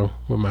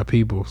with my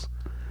peoples.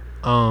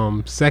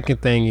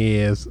 Second thing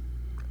is,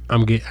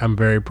 I'm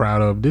very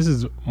proud of. This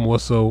is more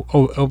so.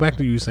 Oh, back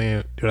to you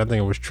saying, dude, I think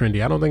it was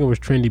trendy. I don't think it was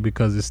trendy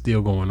because it's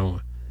still going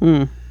on.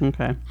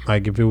 Okay.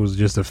 Like if it was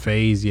just a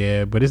phase,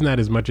 yeah, but it's not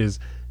as much as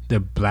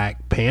the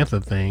Black Panther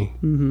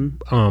thing.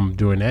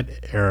 During that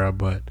era,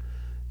 but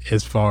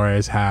as far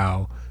as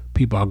how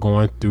people are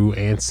going through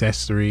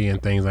ancestry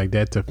and things like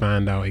that to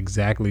find out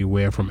exactly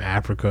where from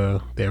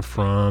Africa they're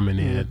from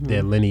and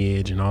their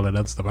lineage and all that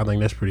other stuff, I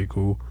think that's pretty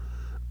cool.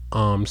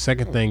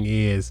 Second thing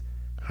is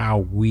how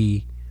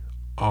we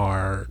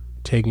are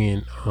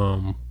taking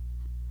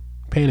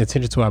paying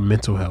attention to our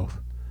mental health.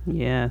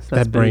 Yes,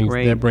 that's been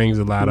great. That brings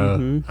a lot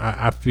of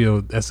I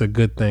feel that's a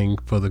good thing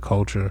for the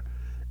culture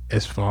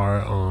as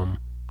far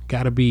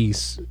gotta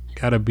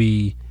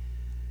be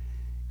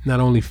not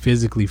only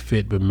physically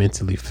fit but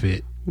mentally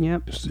fit.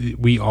 Yep.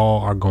 We all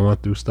are going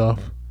through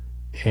stuff,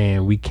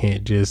 and we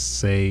can't just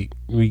say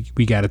we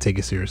got to take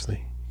it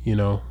seriously.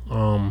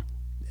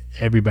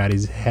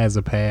 Everybody has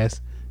a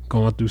past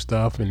going through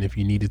stuff, and if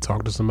you need to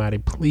talk to somebody,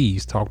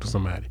 please talk to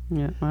somebody.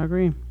 Yeah, I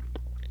agree.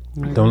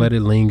 Don't let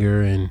it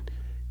linger and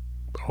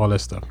all that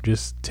stuff.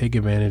 Just take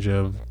advantage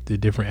of the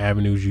different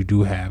avenues you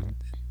do have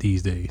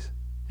these days,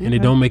 and it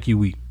don't make you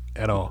weak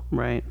at all.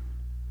 Right.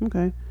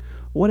 Okay.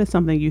 What is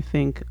something you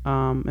think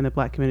in the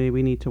Black community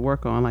we need to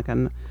work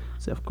on?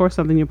 So of course,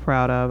 something you're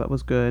proud of, that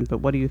was good, but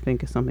what do you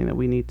think is something that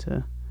we need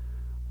to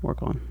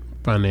work on?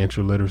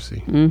 Financial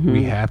literacy.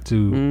 We have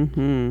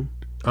to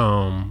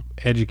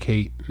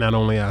educate not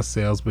only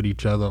ourselves but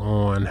each other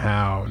on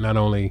how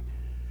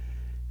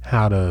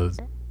to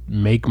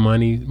make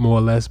money more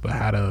or less, but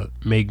how to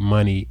make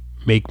money.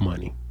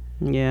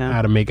 Yeah.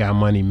 How to make our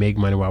money make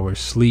money while we're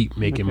asleep,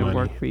 making Make it money.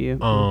 work for you.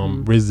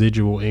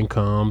 Residual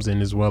incomes,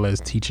 and as well as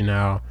teaching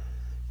our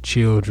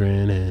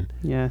children and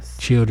Yes.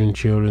 children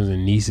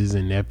and nieces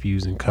and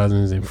nephews and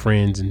cousins and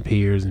friends and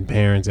peers and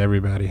parents,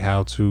 everybody,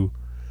 how to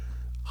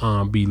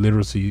be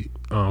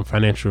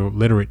financial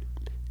literate,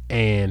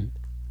 and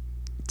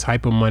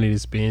type of money to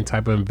spend,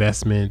 type of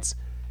investments,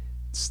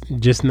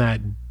 just not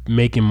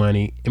making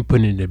money and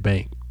putting it in the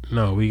bank.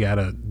 No, we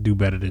gotta do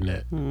better than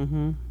that.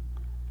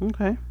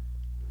 Okay.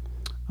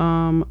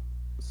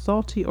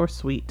 Salty or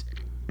sweet?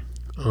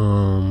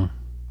 I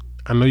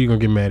know you're gonna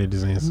get mad at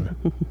this answer.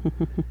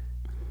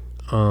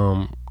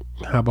 How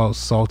about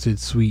salted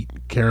sweet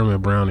caramel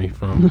brownie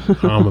from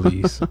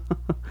Amelie's?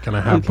 Can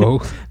I have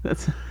both?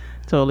 That's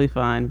totally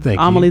fine. Thank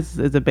you. Amelie's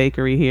is a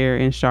bakery here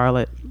in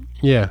Charlotte.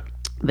 Yeah.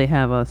 They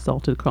have a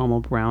salted caramel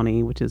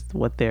brownie, which is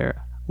one of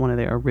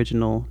their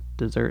original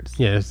desserts.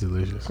 Yeah, it's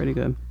delicious. Pretty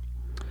good.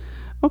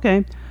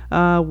 Okay.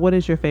 What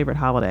is your favorite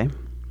holiday?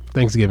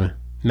 Thanksgiving.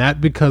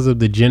 Not because of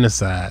the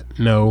genocide.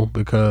 No,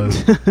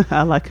 because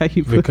I like how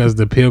you put because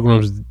the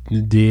Pilgrims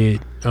did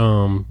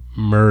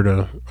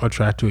murder or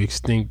try to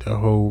extinct a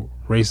whole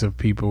race of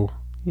people.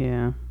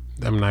 Yeah.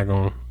 I'm not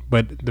going.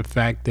 But the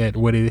fact that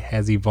what it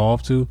has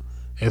evolved to,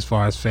 as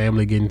far as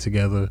family getting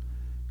together,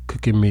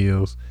 cooking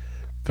meals,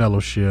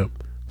 fellowship,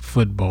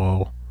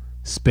 football,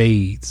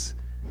 spades,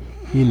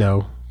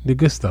 the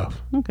good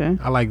stuff. Okay.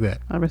 I like that.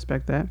 I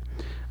respect that.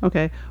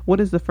 Okay. What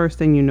is the first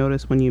thing you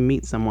notice when you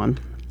meet someone?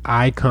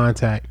 Eye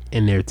contact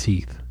and their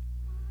teeth.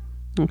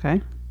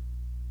 Okay.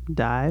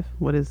 Dive.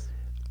 What is?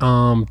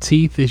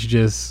 Teeth is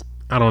just,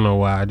 I don't know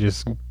why. I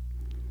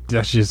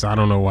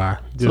don't know why.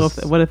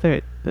 Just, What if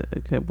they're?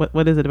 Okay,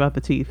 what is it about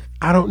the teeth?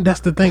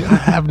 that's the thing. I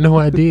have no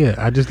idea.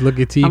 I just look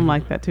at teeth. I'm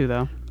like that too,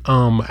 though.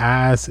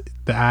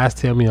 The eyes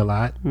tell me a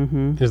lot.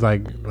 It's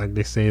like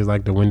they say, it's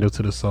like the window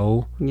to the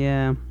soul.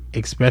 Yeah.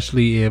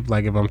 Especially if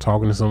I'm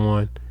talking to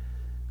someone,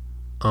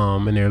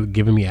 and they're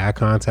giving me eye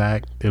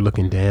contact, they're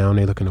looking down,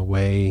 they're looking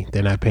away,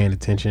 they're not paying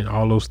attention.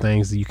 All those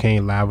things that you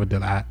can't lie with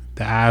the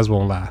eyes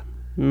won't lie.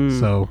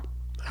 So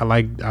I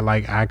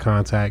like eye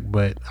contact,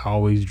 but I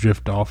always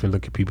drift off and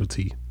look at people's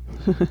teeth.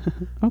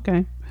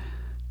 Okay.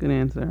 Good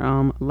answer.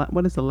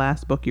 What is the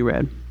last book you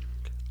read?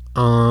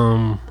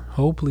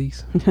 Hold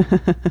please.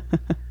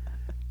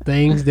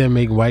 Things That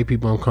Make White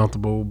People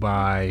Uncomfortable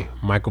by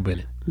Michael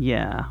Bennett.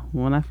 Yeah.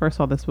 When I first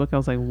saw this book, I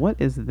was like, what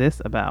is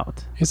this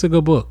about? It's a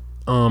good book.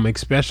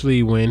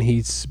 Especially when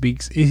he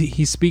speaks,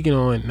 he's speaking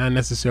on not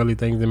necessarily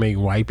things that make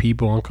white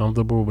people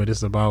uncomfortable, but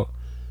it's about.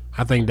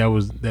 I think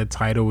that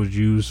title was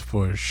used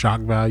for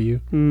shock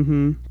value,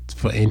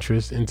 for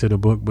interest into the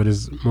book, but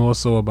it's more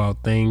so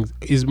about things.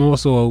 It's more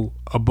so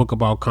a book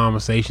about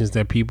conversations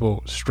that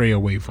people stray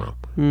away from,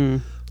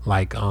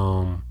 like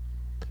the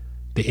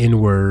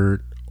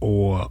N-word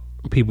or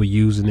people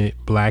using it,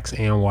 blacks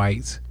and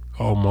whites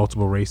or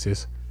multiple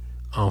races.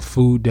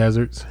 Food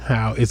deserts,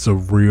 how it's a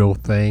real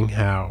thing.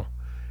 How,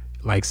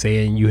 like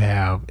saying you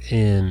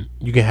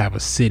can have a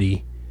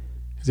city,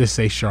 just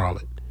say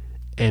Charlotte.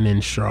 And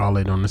in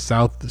Charlotte, on the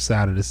south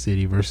side of the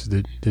city versus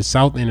the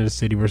south end of the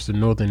city versus the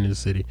north end of the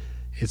city,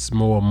 it's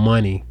more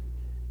money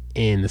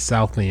in the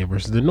south end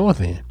versus the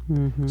north end.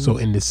 So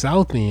in the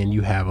south end,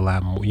 you have a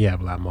lot more. You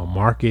have a lot more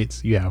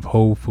markets. You have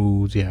Whole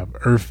Foods. You have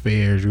Earth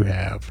Fairs. You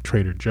have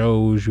Trader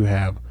Joe's. You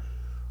have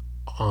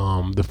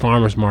the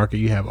farmers market.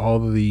 You have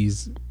all of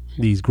these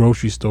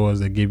grocery stores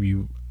that give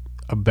you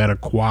a better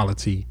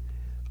quality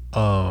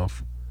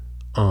of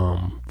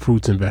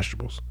fruits and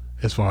vegetables.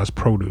 As far as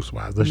produce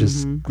wise, let's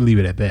just leave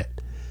it at that.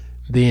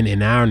 Then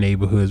in our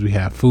neighborhoods, we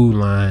have Food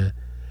Line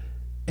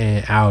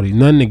and Aldi.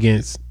 Nothing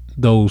against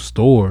those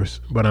stores,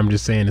 but I'm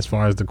just saying as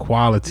far as the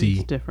quality,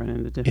 It's different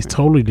in the different. it's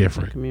totally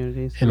different.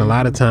 Communities. And a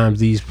lot of times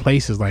these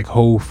places like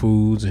Whole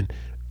Foods and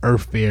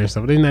Earth Fair and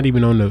stuff, they're not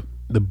even on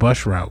the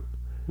bus route.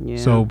 Yeah.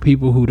 So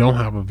people who don't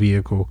have a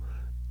vehicle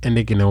and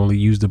they can only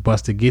use the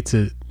bus to get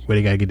to where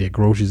they gotta get their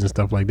groceries and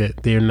stuff like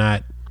that, they're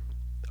not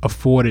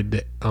afforded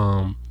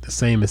the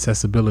same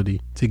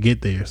accessibility to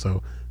get there.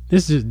 So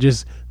this is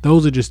just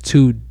those are just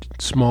two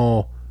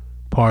small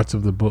parts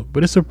of the book,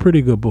 but it's a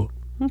pretty good book.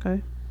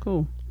 Okay,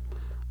 cool.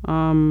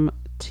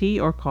 Tea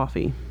or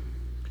coffee?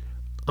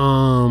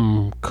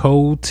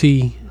 Cold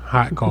tea,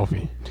 hot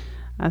coffee.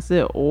 I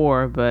said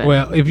or, but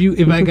Well, if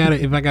I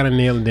gotta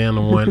nail it down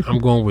to one, I'm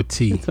going with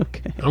tea. it's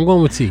okay. I'm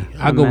going with tea.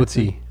 I I'm go with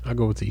messing. tea. I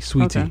go with tea.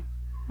 Sweet Okay. tea.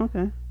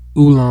 Okay.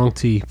 Oolong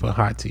tea for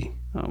hot tea.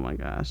 Oh my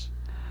gosh.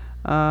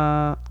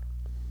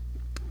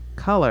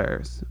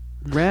 Colors: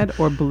 red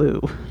or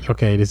blue?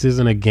 Okay, this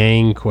isn't a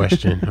gang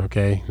question.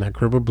 Okay, not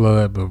Crip or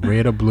Blood, but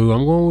red or blue.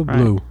 I'm going with Right.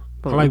 blue.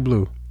 Blue. I like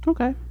blue.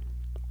 Okay.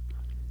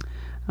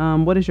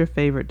 What is your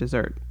favorite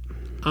dessert?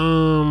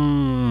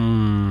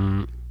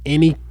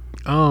 Any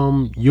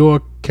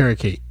your carrot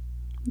cake.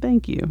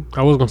 Thank you.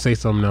 I was gonna say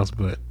something else,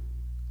 but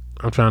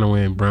I'm trying to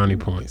win brownie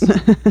points.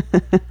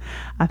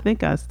 I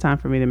think it's time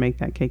for me to make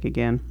that cake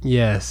again.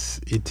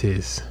 Yes, it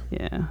is.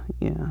 Yeah.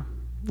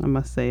 I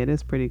must say it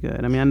is pretty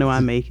good. I mean, I know I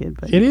make it,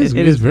 but It is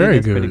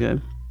very pretty good.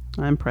 good.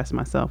 I impressed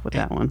myself with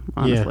that one,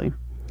 honestly.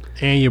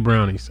 And your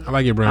brownies. I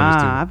like your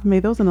brownies I've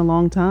made those in a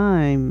long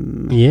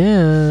time. too.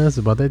 Yeah, it's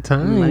about that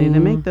time. I need to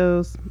make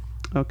those.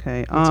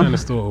 Okay. What time the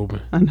store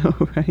open? I know,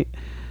 right?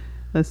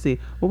 Let's see.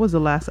 What was the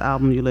last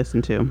album you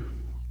listened to?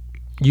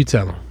 You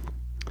tell them.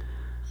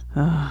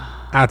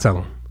 I tell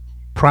them.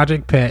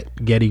 Project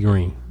Pat, Getty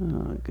Green.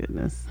 Oh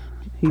goodness.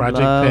 He Project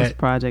loves Pat.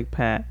 Project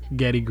Pat.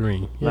 Getty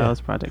Green. Yeah.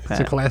 Loves Project It's a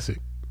Pat. classic.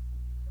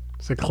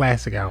 It's a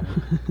classic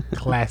album.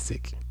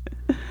 Classic.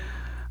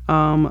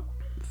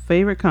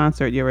 Favorite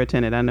concert you ever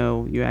attended? I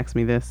know you asked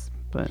me this,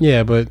 but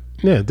Yeah, but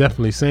yeah,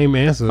 definitely same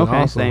answer. Okay,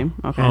 also. same.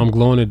 Okay.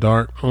 Glow in the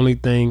Dark. Only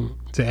thing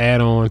to add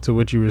on to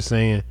what you were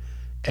saying,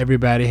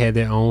 everybody had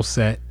their own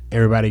set.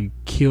 Everybody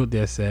killed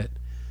their set.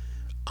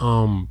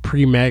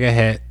 Pre-MAGA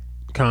hat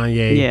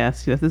Kanye.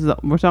 yes, this is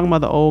we're talking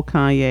about the old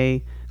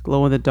Kanye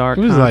Glow in the Dark.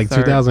 It was like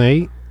concert.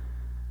 2008,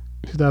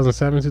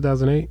 2007,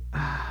 2008.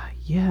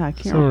 Yeah, I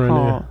can't Somewhere in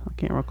recall. there. I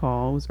can't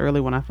recall. It was early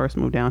when I first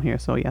moved down here,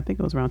 so yeah, I think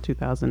it was around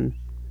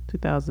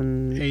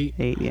 2008.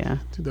 Yeah.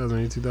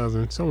 2008,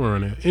 2000, somewhere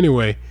around there.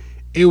 Anyway,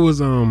 it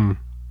was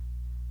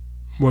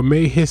what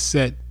made his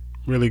set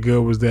really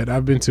good was that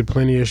I've been to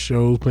plenty of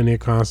shows, plenty of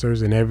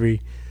concerts, and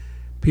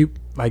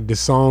like the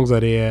songs are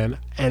there,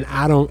 and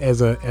I don't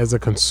as a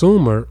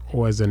consumer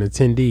or as an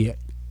attendee,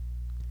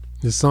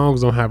 the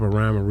songs don't have a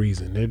rhyme or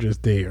reason. They're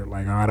just there.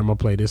 Like, all right, I'm gonna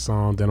play this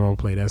song, then I'm gonna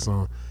play that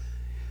song.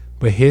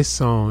 But his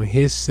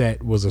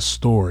set was a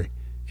story,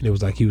 and it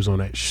was like he was on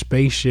that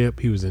spaceship.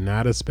 He was in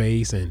outer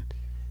space, and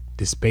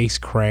the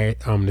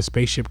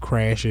spaceship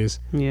crashes.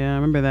 Yeah, I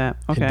remember that.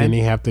 Okay. And then they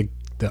have to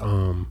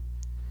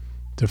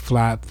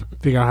fly,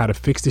 figure out how to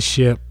fix the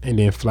ship, and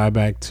then fly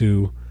back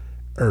to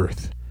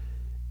Earth.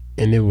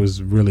 And it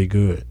was really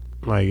good.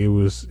 Like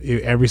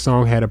every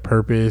song had a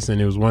purpose.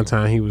 And it was one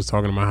time he was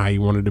talking about how he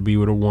wanted to be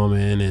with a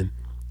woman, and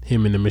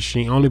him and the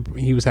machine.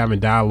 He was having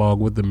dialogue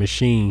with the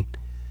machine,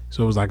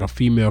 so it was like a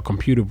female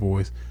computer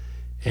voice.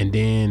 And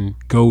then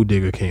Gold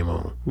Digger came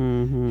on,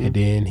 and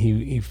then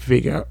he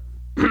figured out.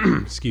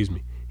 Excuse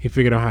me. He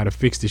figured out how to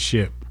fix the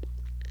ship.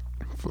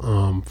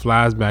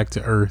 Flies back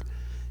to Earth.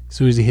 As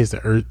soon as he hits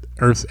the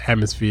Earth's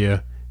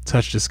atmosphere,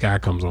 Touch the Sky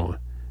comes on.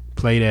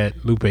 Play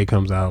that, Lupe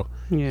comes out.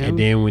 Yeah. And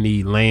then when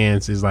he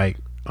lands, it's like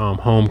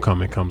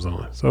Homecoming comes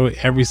on. So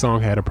every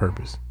song had a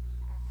purpose.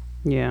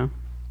 Yeah.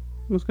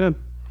 It was good.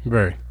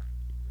 Very.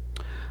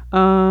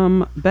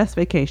 Best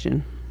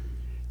vacation.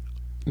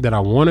 That I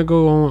want to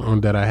go on or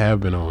that I have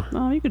been on.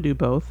 Oh, you could do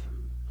both.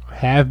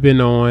 have been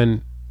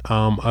on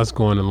us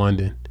going to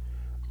London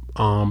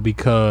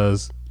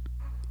because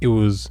it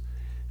was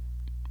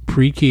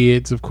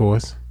pre-kids, of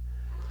course,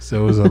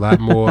 so it was a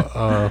lot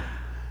more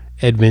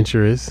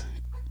adventurous.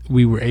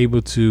 We were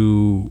able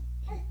to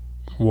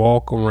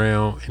walk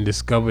around and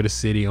discover the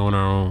city on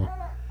our own.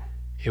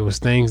 It was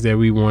things that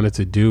we wanted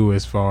to do,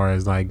 as far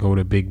as like go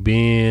to Big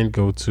Ben,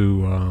 go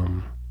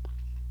to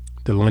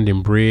the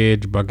London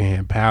Bridge,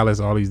 Buckingham Palace,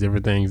 all these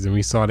different things. And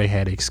we saw they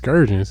had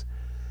excursions,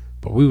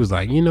 but we was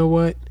like, you know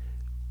what?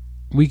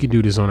 We could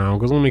do this on our own,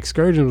 because on the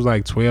excursion was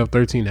like 12,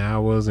 13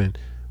 hours, and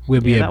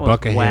we'll be at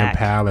Buckingham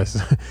Palace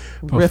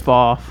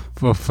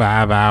for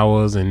 5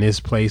 hours, and this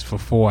place for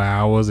 4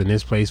 hours, and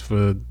this place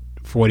for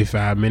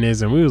 45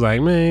 minutes. And we was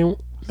like, man,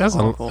 that's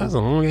a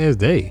long ass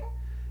day.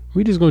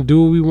 We just gonna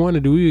do what we want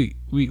to do.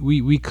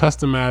 We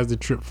customized the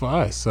trip for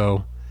us.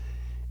 So,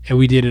 and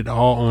we did it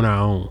all on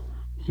our own.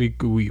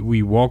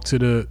 We walked to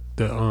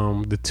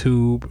the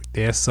tube,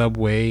 their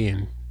subway,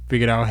 and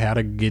figured out how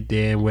to get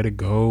there and where to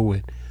go.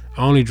 And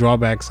the only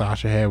drawback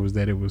Sasha had was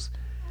that it was,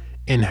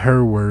 in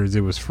her words,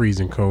 it was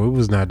freezing cold. It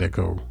was not that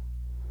cold.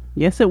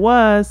 Yes, it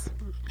was.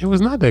 It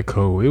was not that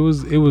cold. It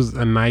was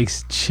a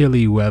nice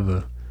chilly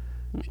weather.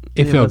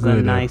 It felt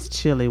good. Nice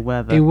chilly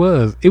weather. It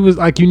was. It was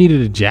like you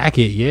needed a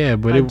jacket, yeah,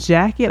 but a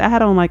jacket. I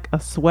had on like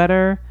a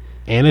sweater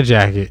and a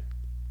jacket.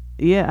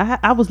 Yeah,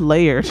 I was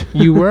layered.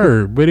 You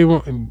were, but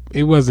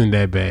it wasn't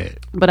that bad.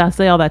 But I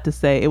say all that to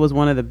say it was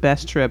one of the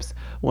best trips.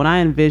 When I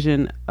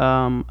envision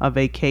a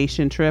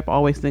vacation trip, I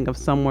always think of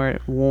somewhere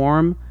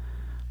warm.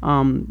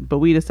 But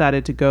we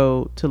decided to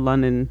go to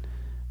London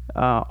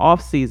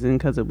off season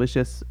because it was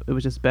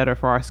just better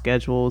for our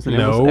schedules, and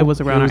it was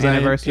around our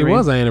anniversary. It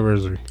was our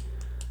anniversary.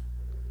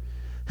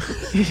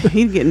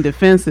 He's getting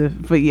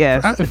defensive, but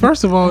yes.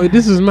 First of all,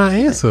 this is my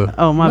answer.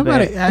 Oh, my bad.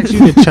 Nobody asked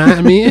you to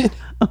chime in.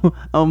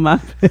 Oh,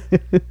 my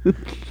bad.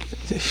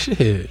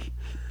 Shit.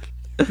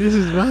 This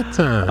is my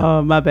time.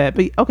 Oh, my bad.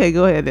 But okay,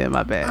 go ahead then.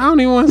 My bad. I don't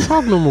even want to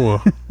talk no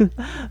more.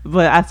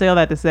 But I say all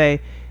that to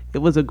say it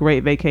was a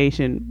great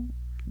vacation,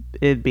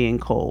 it being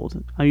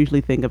cold. I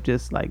usually think of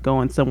just like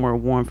going somewhere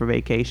warm for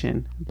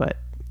vacation, but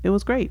it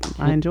was great.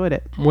 I enjoyed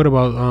it. What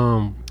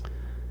about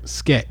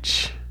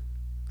Sketch?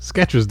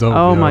 Sketch was dope.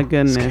 Oh, my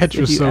goodness. Sketch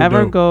was if you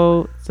ever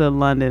go to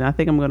London, I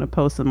think I'm going to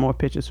post some more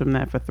pictures from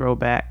that for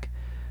Throwback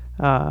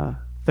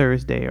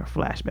Thursday or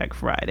Flashback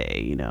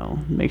Friday. You know,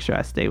 make sure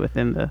I stay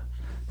within the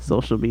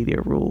social media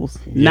rules.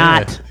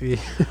 Yeah.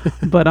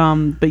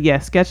 But yeah,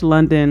 Sketch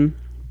London,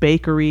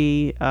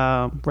 bakery,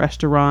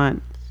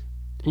 restaurant.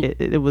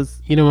 It was.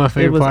 You know my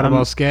favorite part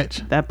about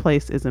Sketch? That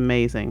place is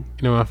amazing.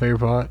 You know my favorite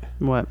part?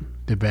 What?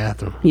 The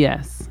bathroom.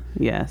 Yes.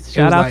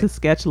 Shout out to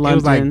Sketch London. It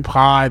was like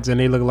pods, and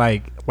they look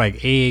like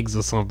eggs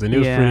or something. It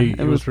was pretty.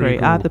 It was pretty great.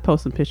 cool. I have to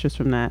post some pictures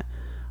from that.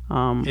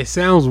 It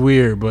sounds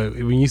weird, but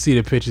when you see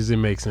the pictures, it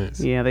makes sense.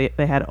 Yeah,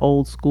 they had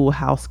old school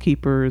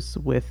housekeepers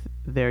with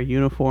their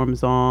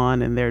uniforms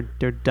on, and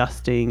they're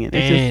dusting,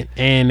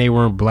 and they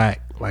weren't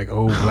black like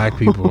old black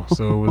people,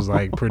 so it was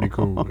like pretty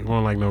cool. It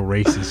wasn't like no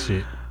racist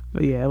shit.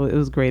 But yeah, it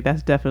was great.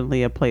 That's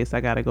definitely a place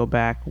I got to go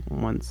back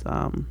once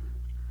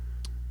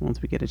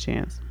we get a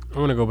chance. I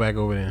want to go back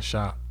over there and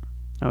shop.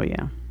 Oh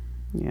yeah,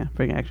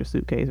 bring an extra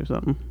suitcase or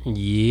something.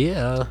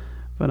 Yeah.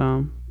 But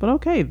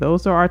okay,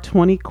 those are our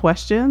 20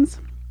 questions.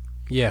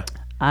 Yeah.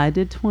 I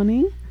did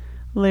 20.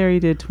 Larry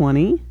did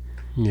 20.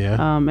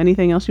 Yeah.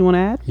 Anything else you want to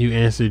add? You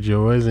answered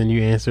yours, and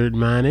you answered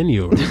mine and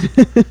yours.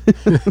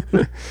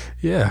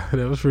 Yeah,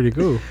 that was pretty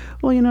cool.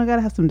 Well, I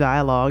gotta have some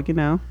dialogue,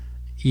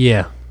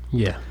 Yeah,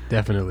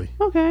 definitely.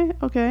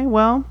 Okay.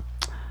 Well,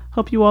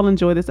 hope you all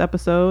enjoy this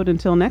episode.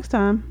 Until next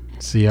time.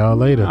 See y'all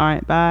later. All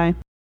right, bye.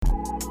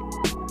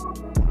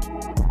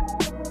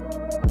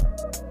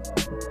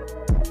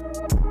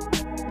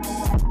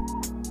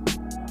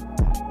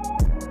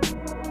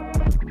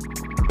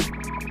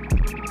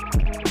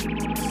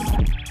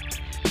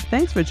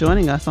 Thanks for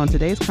joining us on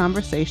today's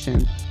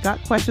conversation.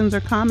 Got questions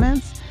or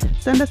comments?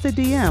 Send us a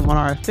DM on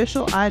our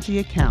official IG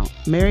account,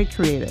 Married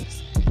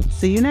Creatives.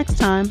 See you next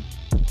time.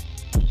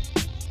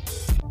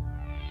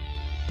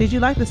 Did you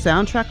like the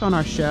soundtrack on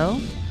our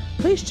show?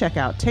 Please check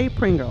out Tay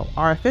Pringle,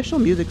 our official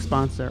music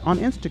sponsor, on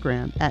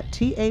Instagram at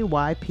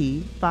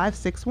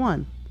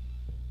TAYP561.